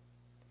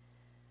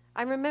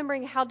 I'm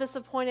remembering how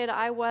disappointed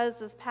I was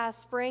this past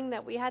spring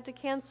that we had to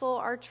cancel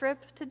our trip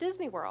to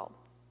Disney World.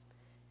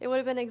 It would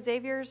have been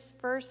Xavier's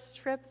first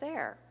trip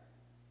there.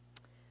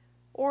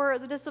 Or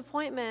the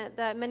disappointment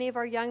that many of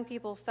our young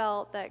people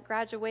felt that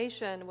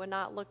graduation would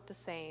not look the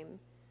same,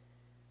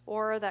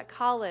 or that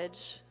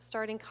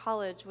starting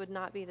college would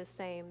not be the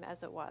same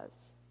as it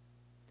was.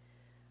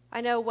 I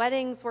know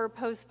weddings were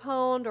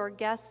postponed or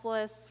guest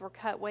lists were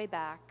cut way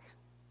back.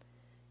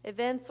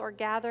 Events or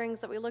gatherings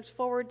that we looked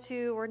forward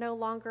to were no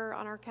longer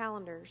on our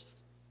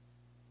calendars.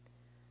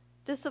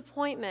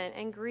 Disappointment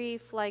and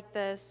grief like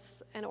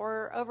this,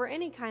 or over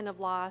any kind of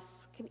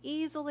loss, can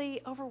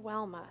easily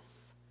overwhelm us.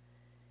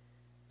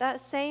 That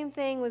same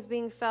thing was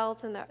being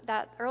felt in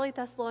that early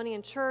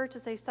Thessalonian church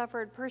as they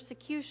suffered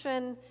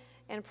persecution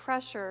and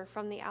pressure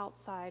from the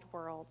outside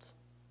world.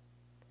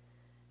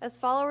 As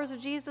followers of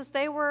Jesus,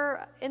 they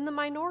were in the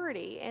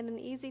minority and an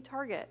easy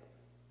target.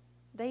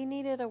 They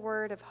needed a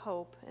word of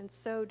hope, and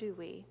so do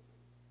we.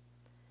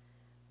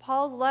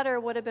 Paul's letter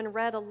would have been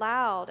read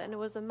aloud, and it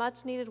was a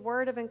much-needed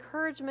word of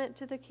encouragement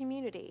to the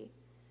community.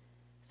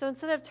 So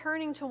instead of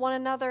turning to one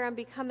another and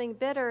becoming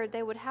bitter,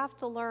 they would have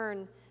to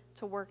learn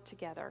to work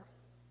together.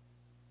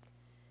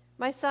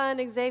 My son,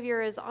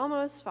 Xavier, is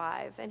almost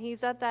 5, and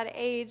he's at that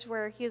age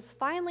where he is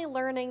finally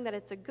learning that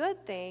it's a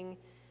good thing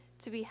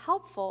to be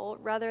helpful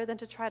rather than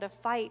to try to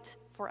fight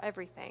for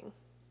everything.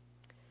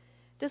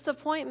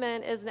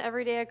 Disappointment is an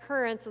everyday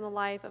occurrence in the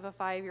life of a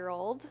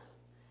 5-year-old.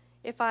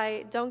 If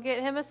I don't get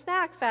him a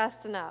snack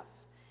fast enough,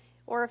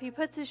 or if he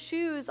puts his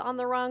shoes on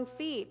the wrong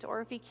feet, or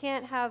if he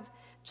can't have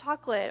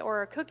chocolate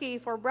or a cookie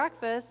for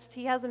breakfast,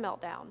 he has a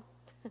meltdown.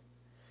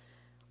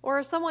 Or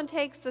if someone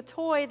takes the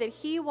toy that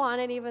he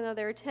wanted even though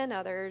there are 10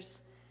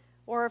 others,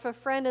 or if a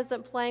friend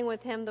isn't playing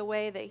with him the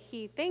way that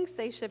he thinks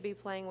they should be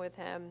playing with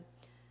him,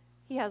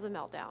 he has a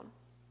meltdown.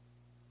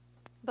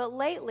 But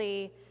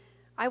lately,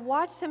 I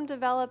watched him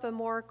develop a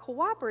more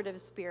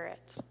cooperative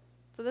spirit.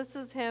 So this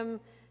is him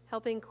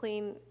helping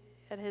clean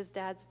at his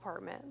dad's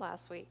apartment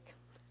last week.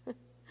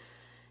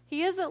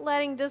 He isn't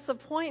letting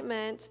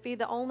disappointment be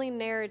the only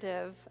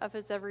narrative of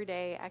his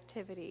everyday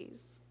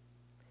activities.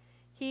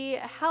 He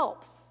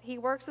helps. He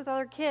works with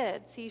other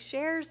kids. He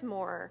shares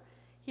more.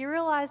 He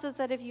realizes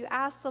that if you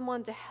ask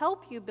someone to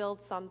help you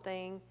build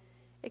something,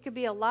 it could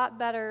be a lot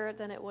better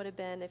than it would have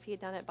been if he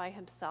had done it by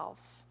himself.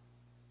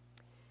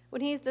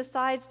 When he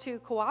decides to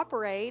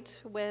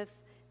cooperate with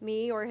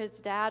me or his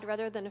dad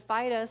rather than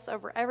fight us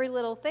over every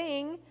little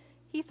thing,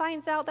 he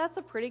finds out that's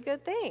a pretty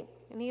good thing,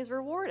 and he's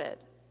rewarded.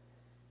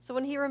 So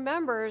when he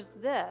remembers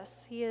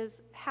this, he is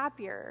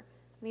happier,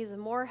 and he's a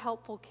more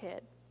helpful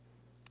kid.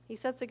 He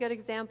sets a good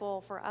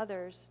example for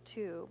others,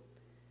 too.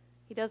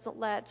 He doesn't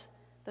let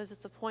those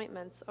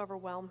disappointments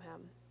overwhelm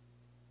him.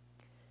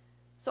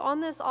 So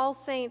on this All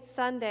Saints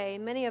Sunday,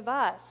 many of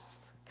us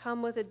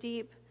come with a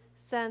deep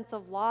sense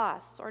of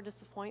loss or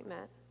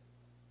disappointment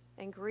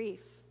and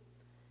grief.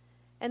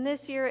 And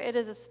this year it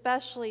is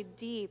especially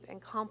deep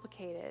and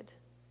complicated.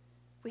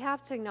 We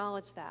have to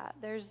acknowledge that.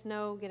 There's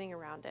no getting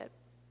around it.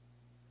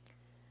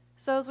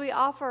 So as we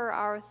offer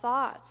our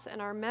thoughts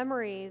and our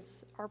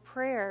memories, our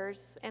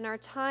prayers, and our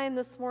time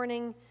this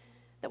morning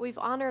that we've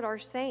honored our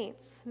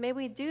saints, may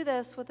we do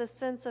this with a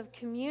sense of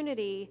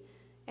community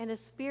and a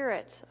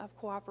spirit of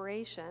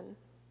cooperation.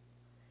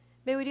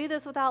 May we do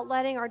this without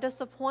letting our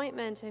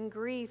disappointment and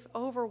grief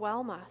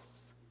overwhelm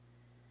us.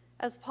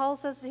 As Paul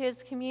says to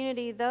his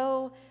community,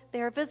 though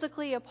they are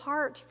physically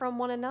apart from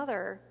one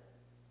another,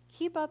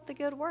 keep up the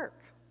good work.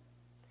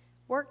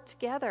 Work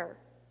together.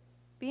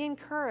 Be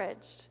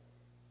encouraged.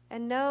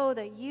 And know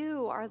that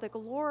you are the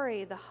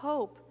glory, the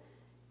hope,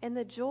 and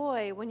the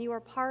joy when you are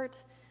part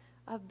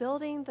of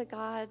building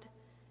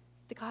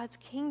God's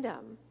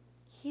kingdom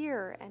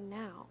here and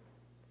now.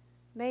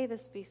 May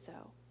this be so.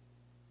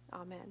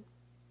 Amen.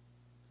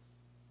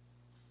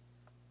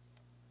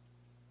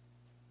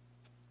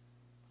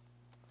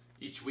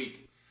 Each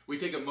week, we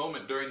take a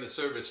moment during the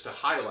service to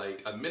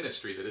highlight a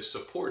ministry that is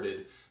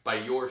supported by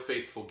your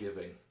faithful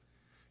giving.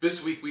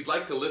 This week, we'd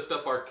like to lift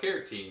up our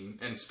care team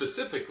and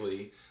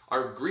specifically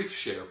our Grief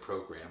Share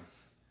program.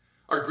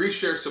 Our Grief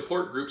Share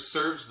support group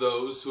serves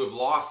those who have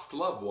lost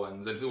loved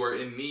ones and who are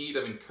in need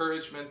of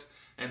encouragement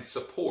and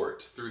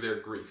support through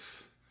their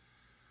grief.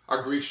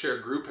 Our Grief Share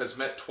group has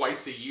met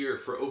twice a year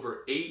for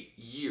over 8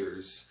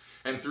 years,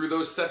 and through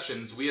those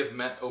sessions, we have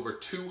met over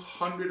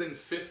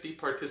 250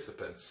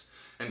 participants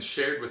and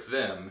shared with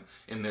them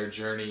in their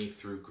journey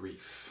through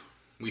grief.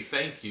 We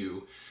thank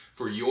you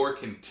for your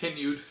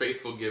continued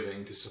faithful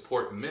giving to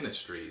support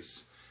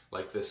ministries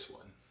like this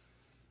one.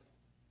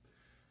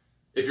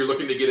 If you're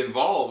looking to get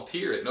involved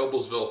here at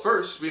Noblesville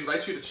First, we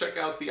invite you to check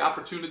out the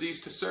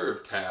Opportunities to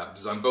Serve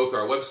tabs on both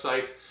our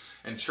website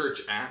and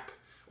church app,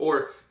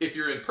 or if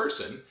you're in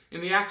person,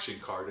 in the action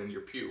card in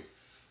your pew.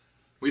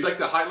 We'd like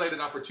to highlight an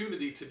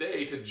opportunity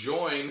today to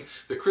join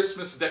the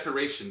Christmas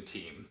decoration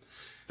team.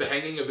 The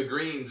hanging of the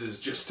greens is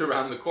just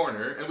around the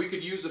corner, and we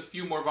could use a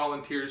few more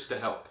volunteers to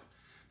help.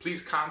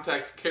 Please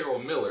contact Carol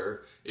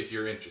Miller if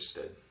you're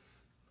interested.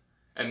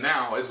 And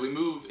now, as we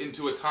move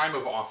into a time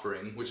of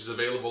offering, which is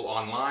available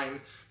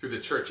online through the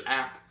church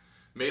app,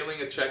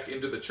 mailing a check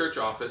into the church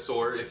office,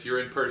 or if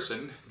you're in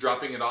person,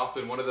 dropping it off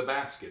in one of the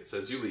baskets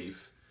as you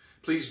leave,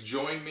 please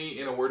join me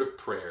in a word of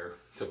prayer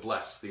to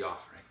bless the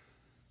offering.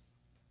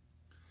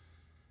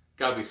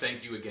 God, we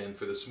thank you again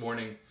for this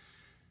morning,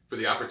 for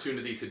the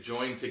opportunity to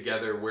join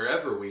together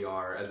wherever we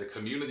are as a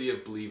community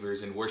of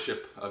believers in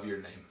worship of your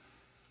name.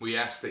 We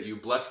ask that you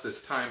bless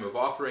this time of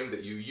offering,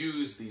 that you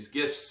use these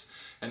gifts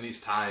and these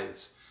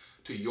tithes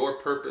to your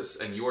purpose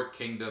and your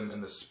kingdom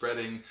and the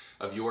spreading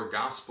of your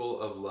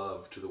gospel of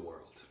love to the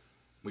world.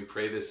 We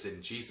pray this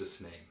in Jesus'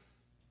 name.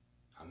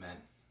 Amen.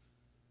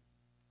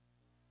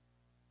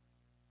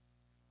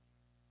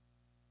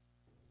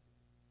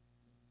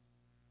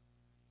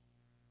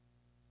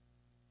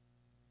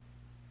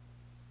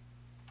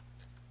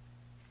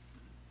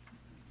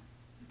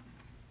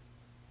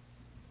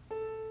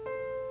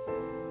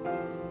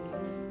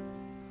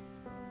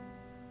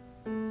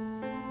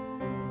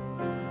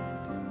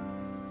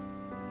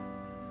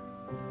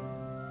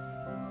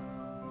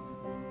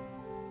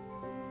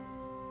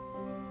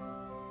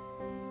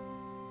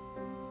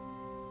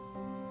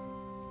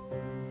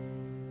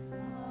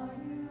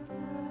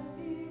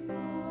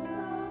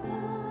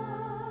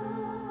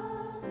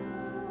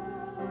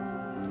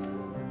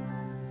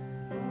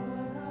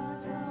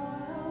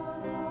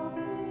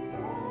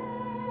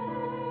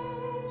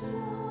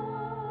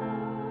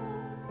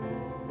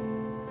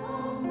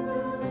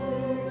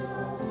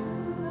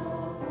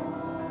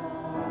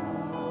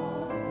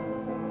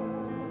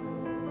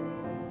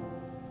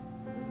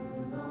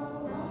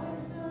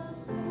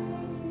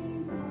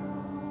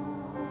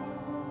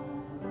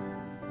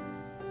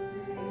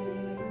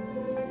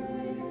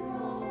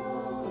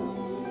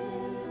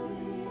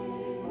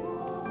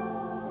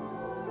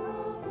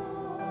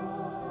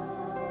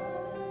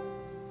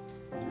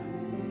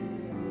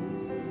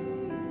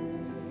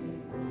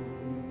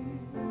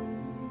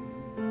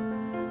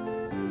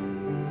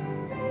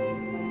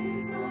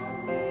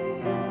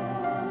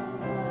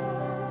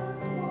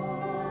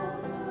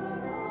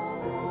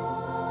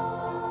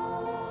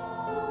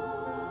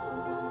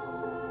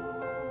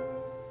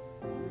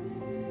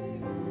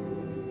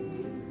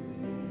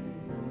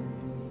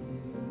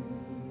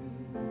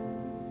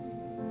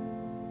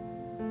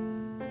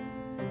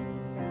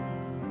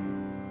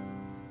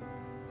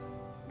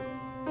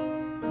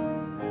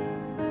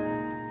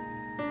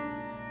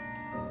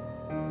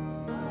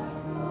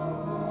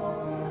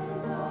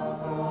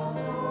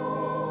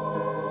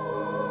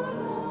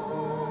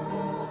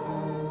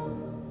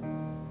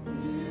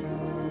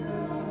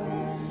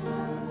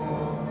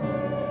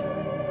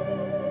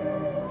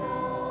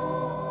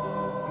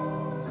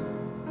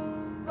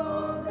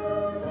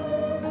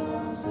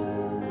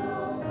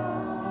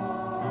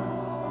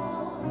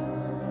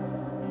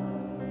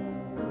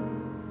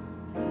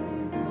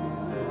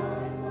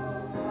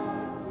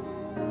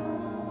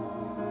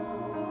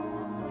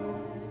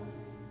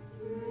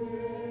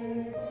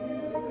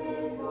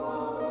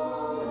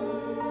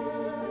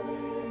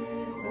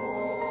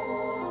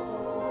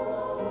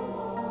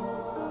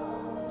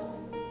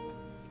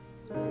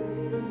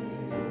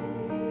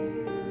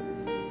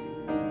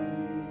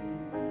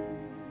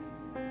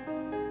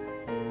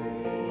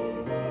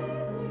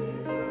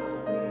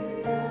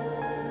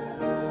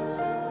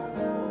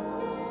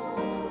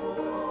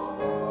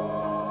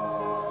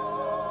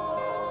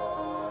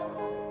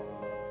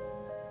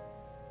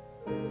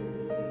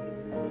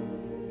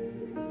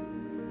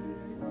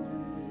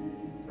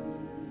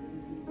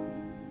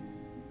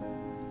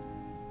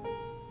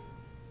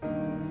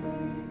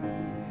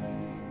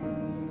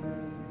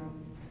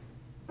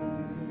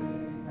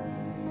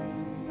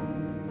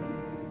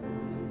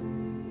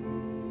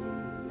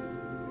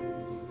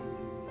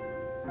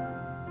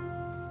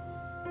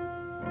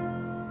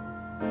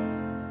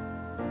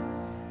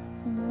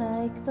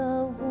 like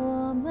the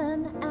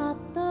woman at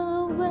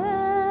the well.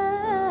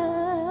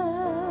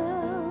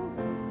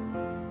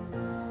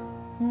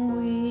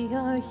 We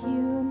are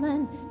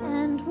human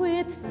and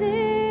with sin.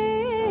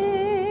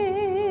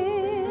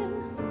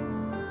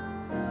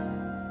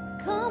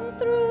 Come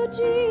through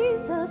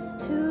Jesus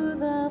to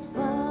the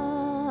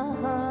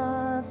Father.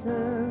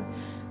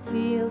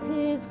 Feel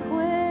his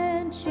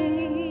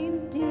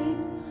quenching deep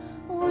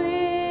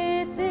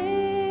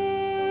within.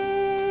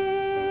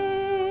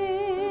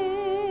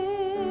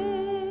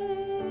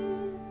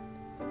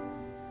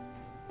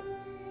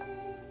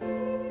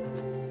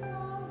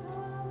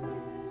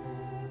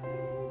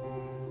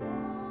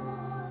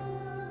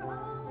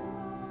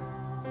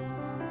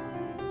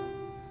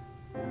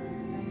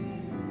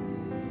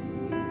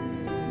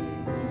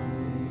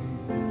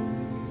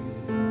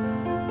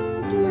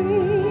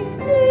 Drink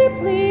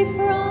deeply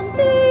from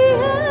the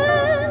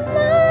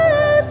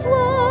endless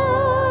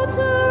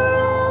water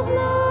of life.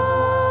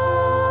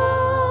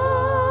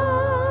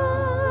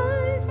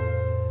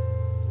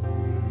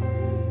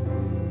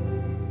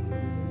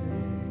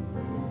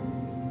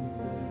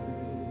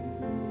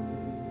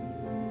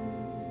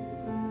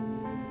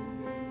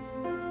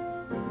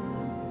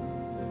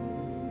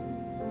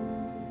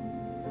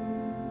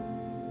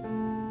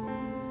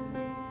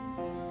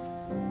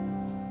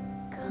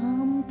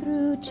 Come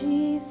through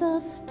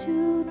Jesus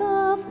to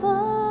the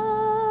Father.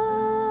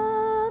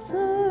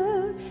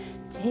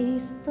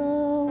 Taste the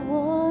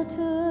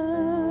water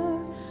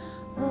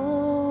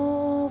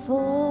of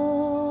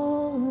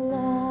all life.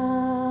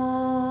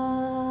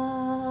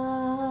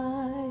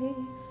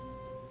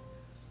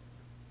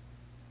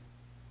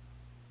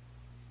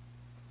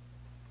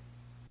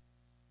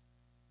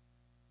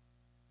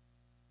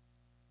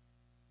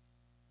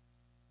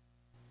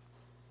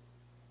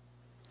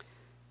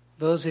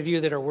 Those of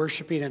you that are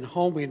worshiping at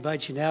home, we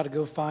invite you now to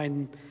go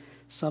find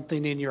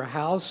something in your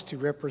house to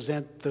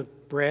represent the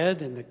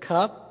bread and the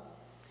cup.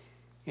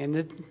 And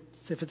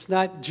if it's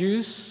not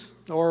juice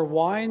or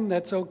wine,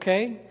 that's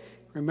okay.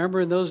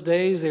 Remember, in those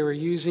days, they were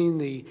using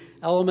the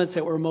elements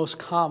that were most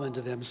common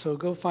to them. So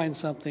go find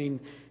something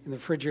in the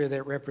refrigerator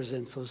that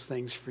represents those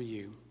things for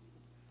you.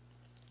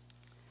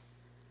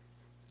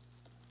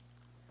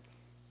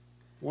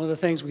 One of the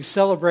things we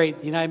celebrate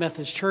at the United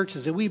Methodist Church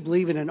is that we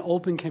believe in an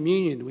open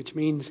communion, which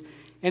means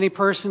any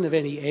person of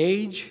any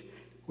age,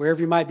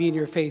 wherever you might be in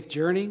your faith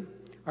journey,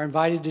 are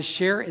invited to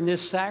share in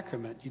this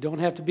sacrament. You don't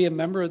have to be a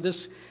member of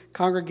this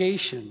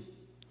congregation.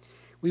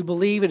 We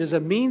believe it is a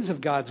means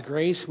of God's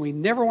grace. We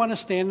never want to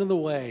stand in the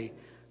way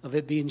of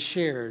it being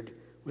shared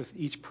with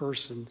each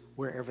person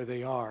wherever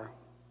they are.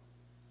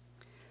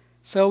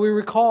 So we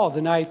recall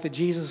the night that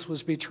Jesus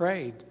was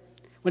betrayed,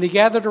 when he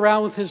gathered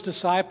around with his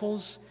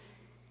disciples,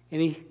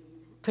 and he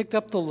picked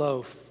up the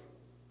loaf,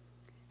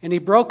 and he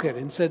broke it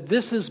and said,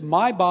 "This is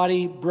my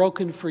body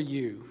broken for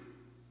you."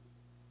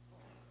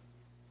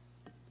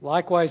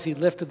 Likewise, he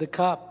lifted the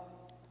cup,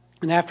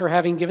 and after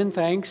having given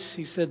thanks,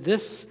 he said,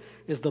 "This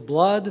is the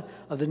blood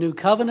of the new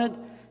covenant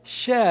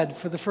shed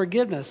for the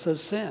forgiveness of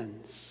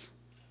sins.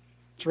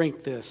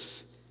 Drink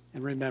this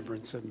in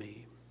remembrance of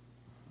me."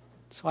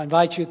 So I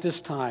invite you at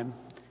this time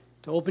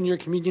to open your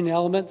communion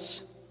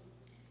elements,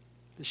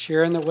 to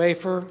share in the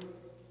wafer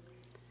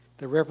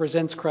that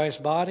represents Christ's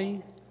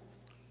body,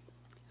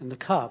 and the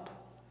cup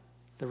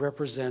that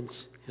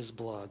represents his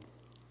blood.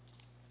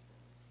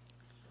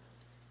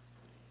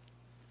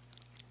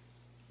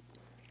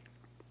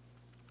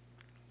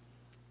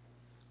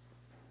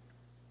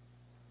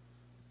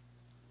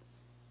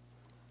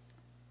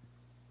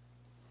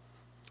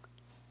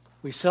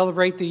 We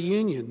celebrate the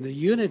union, the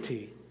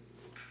unity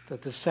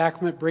that the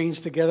sacrament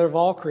brings together of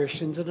all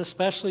Christians, and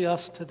especially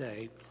us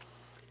today.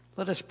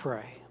 Let us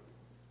pray.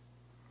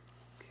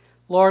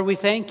 Lord, we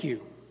thank you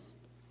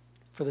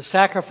for the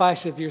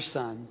sacrifice of your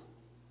Son,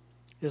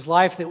 his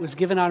life that was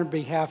given on our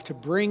behalf to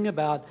bring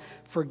about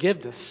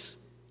forgiveness,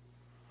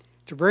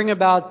 to bring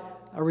about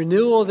a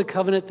renewal of the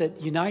covenant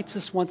that unites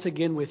us once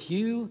again with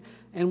you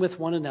and with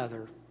one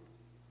another.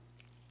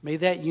 May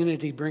that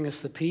unity bring us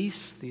the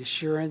peace, the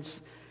assurance,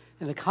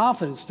 and the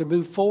confidence to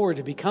move forward,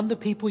 to become the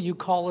people you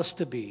call us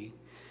to be.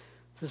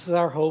 This is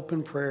our hope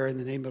and prayer in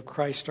the name of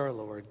Christ our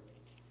Lord.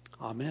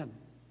 Amen.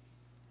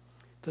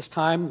 This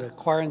time, the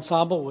choir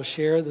ensemble will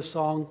share the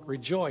song,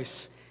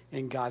 "Rejoice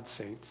in God's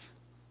Saints."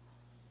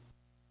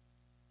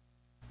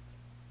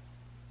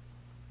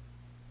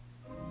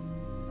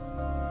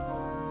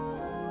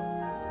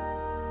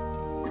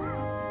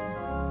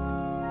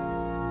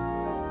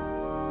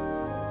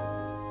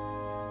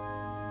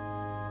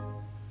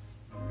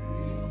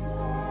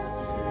 Rejoice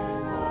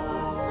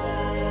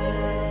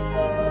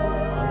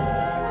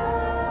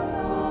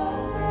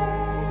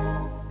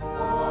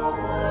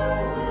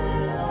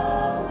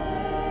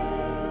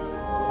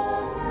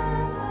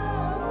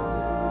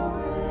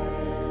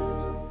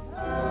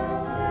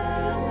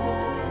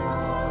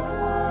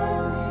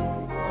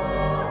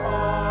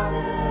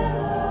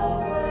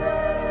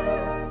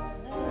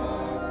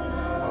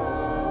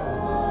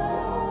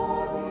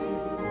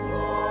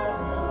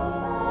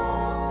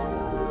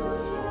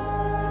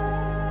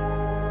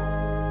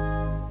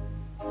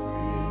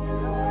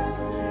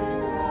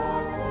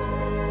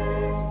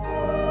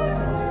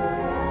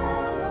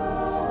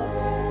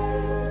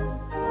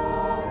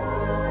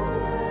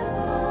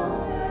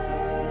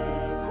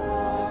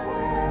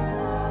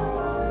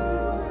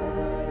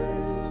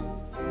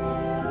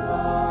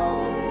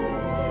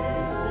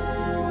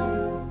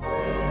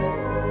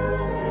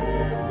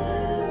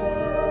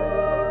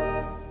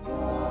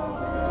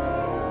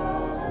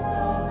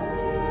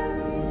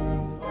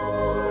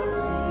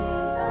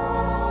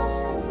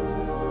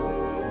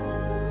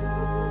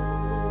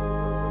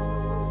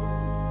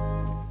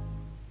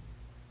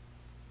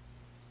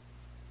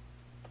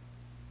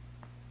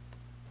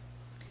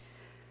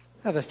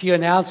I have a few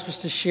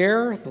announcements to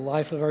share, the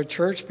life of our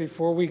church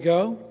before we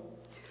go.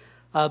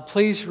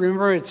 Please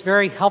remember, it's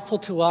very helpful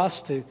to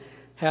us to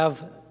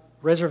have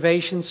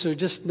reservations, so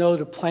just know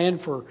to plan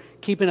for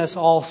keeping us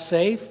all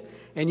safe.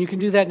 And you can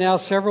do that now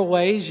several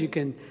ways. You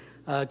can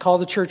call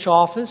the church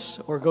office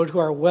or go to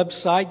our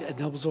website at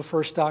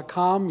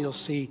noblesvillefirst.com. You'll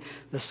see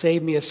the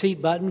Save Me a Seat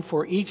button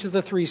for each of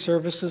the 3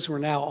 services we're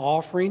now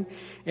offering.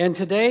 And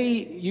today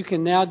you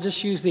can now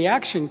just use the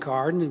action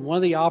card, and one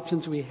of the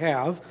options we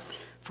have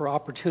for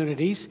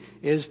opportunities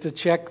is to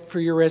check for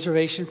your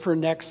reservation for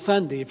next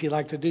Sunday if you'd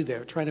like to do that.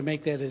 We're trying to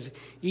make that as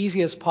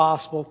easy as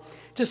possible.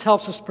 Just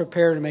helps us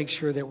prepare to make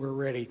sure that we're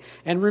ready.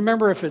 And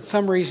remember, if for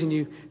some reason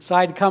you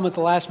decide to come at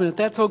the last minute,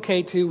 that's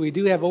okay too. We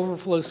do have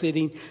overflow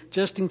seating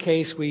just in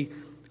case we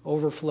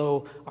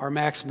overflow our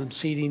maximum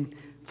seating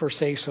for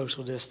safe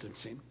social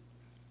distancing.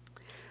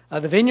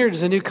 The Vineyard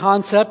is a new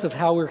concept of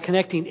how we're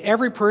connecting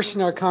every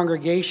person in our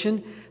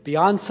congregation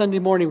beyond Sunday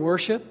morning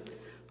worship.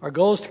 Our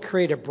goal is to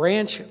create a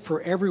branch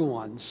for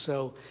everyone.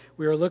 So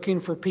we are looking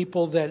for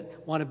people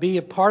that want to be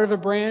a part of a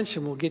branch,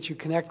 and we'll get you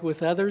connected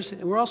with others.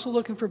 And we're also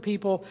looking for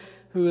people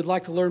who would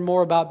like to learn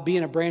more about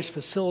being a branch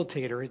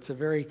facilitator. It's a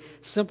very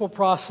simple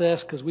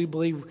process because we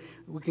believe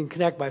we can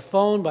connect by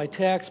phone, by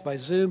text, by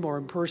Zoom, or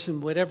in person,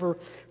 whatever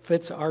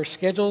fits our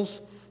schedules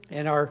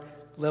and our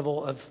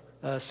level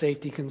of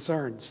safety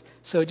concerns.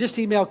 So just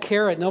email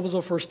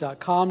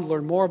care@noblesvillefirst.com to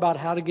learn more about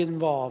how to get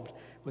involved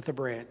with a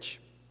branch.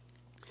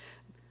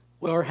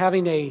 We're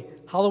having a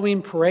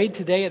Halloween parade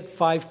today at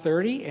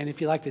 5:30, and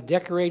if you'd like to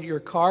decorate your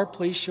car,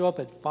 please show up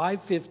at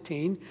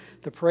 5:15.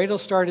 The parade will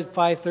start at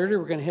 5:30.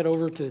 We're going to head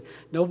over to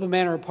Noble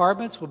Manor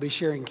Apartments. We'll be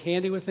sharing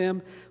candy with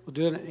them. We'll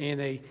do it in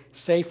a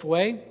safe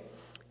way,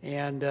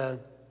 and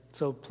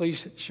so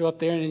please show up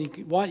there. And if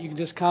you want, you can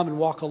just come and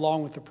walk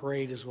along with the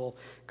parade as we'll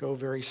go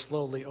very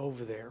slowly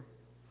over there.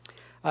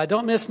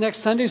 Don't miss next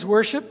Sunday's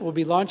worship. We'll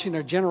be launching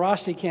our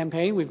generosity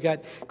campaign. We've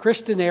got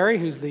Chris Denary,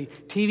 who's the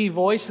TV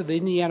voice of the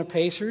Indiana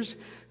Pacers,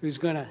 who's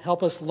going to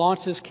help us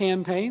launch this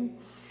campaign.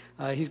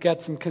 He's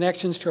got some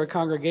connections to our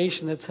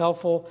congregation that's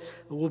helpful.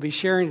 We'll be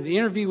sharing an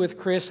interview with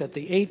Chris at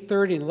the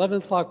 8:30 and 11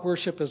 o'clock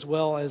worship, as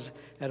well as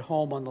at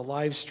home on the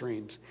live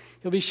streams.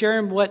 He'll be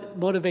sharing what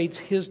motivates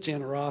his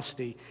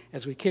generosity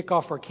as we kick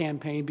off our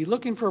campaign. Be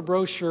looking for a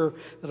brochure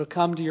that'll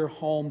come to your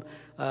home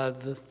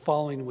the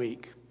following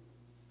week.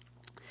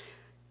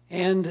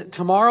 And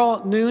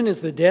tomorrow noon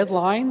is the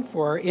deadline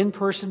for our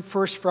in-person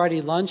First Friday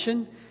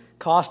luncheon.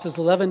 Cost is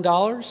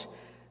 $11.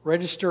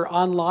 Register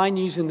online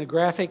using the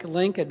graphic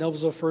link at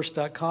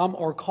noblesvillefirst.com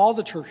or call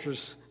the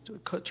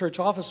church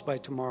office by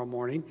tomorrow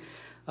morning.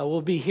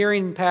 We'll be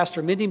hearing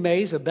Pastor Mindy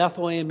Mays of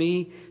Bethel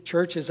AME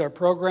Church as our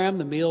program.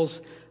 The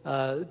meal's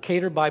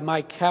catered by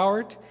Mike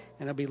Cowart,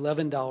 and it'll be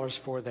 $11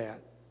 for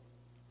that.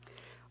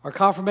 Our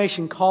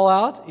confirmation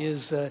call-out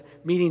is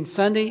meeting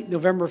Sunday,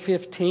 November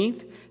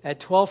 15th at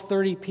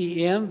 12:30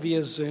 p.m.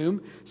 via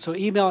Zoom. So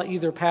email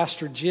either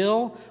Pastor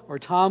Jill or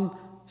Tom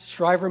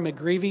Shriver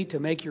McGreevy to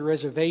make your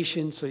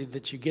reservation so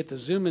that you get the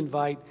Zoom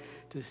invite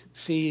to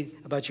see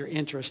about your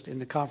interest in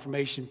the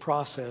confirmation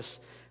process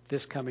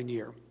this coming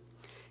year.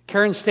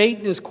 Karen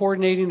Staten is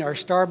coordinating our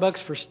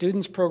Starbucks for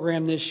Students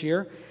program this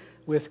year.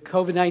 With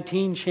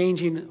COVID-19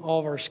 changing all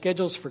of our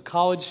schedules for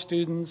college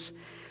students,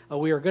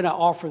 we are going to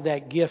offer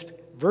that gift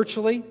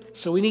virtually.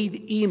 So we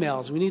need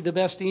emails. We need the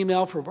best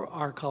email for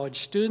our college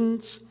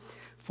students,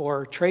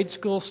 for trade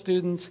school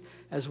students,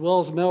 as well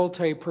as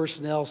military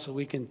personnel, so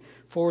we can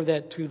forward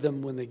that to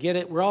them when they get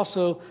it. We're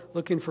also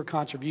looking for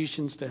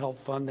contributions to help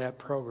fund that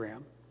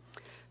program.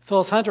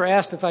 Phyllis Hunter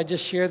asked if I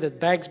just share that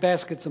Bags,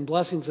 Baskets, and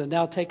Blessings have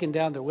now taken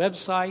down their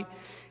website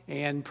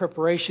in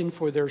preparation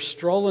for their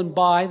Stroll and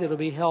Buy that will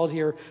be held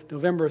here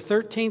November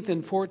 13th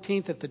and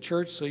 14th at the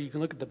church, so you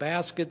can look at the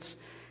baskets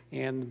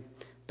and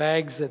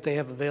bags that they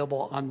have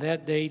available on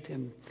that date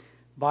and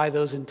buy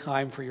those in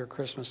time for your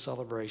Christmas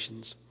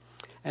celebrations.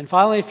 And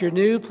finally, if you're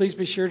new, please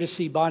be sure to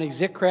see Bonnie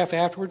Zickcraft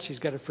afterwards. She's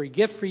got a free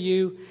gift for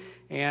you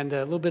and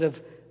a little bit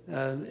of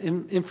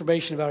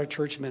information about our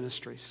church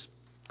ministries.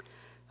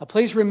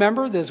 Please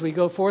remember that as we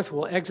go forth,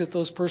 we'll exit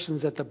those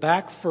persons at the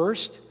back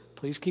first.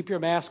 Please keep your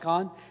mask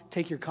on.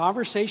 Take your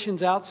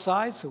conversations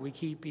outside so we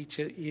keep each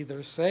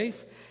other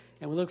safe.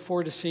 And we look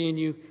forward to seeing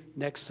you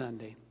next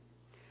Sunday.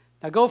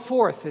 Now go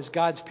forth as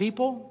God's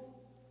people,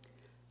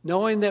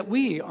 knowing that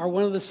we are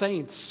one of the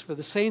saints. For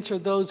the saints are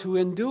those who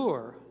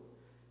endure,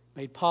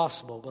 made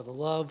possible by the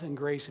love and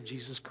grace of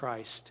Jesus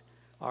Christ,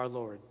 our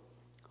Lord.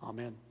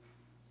 Amen.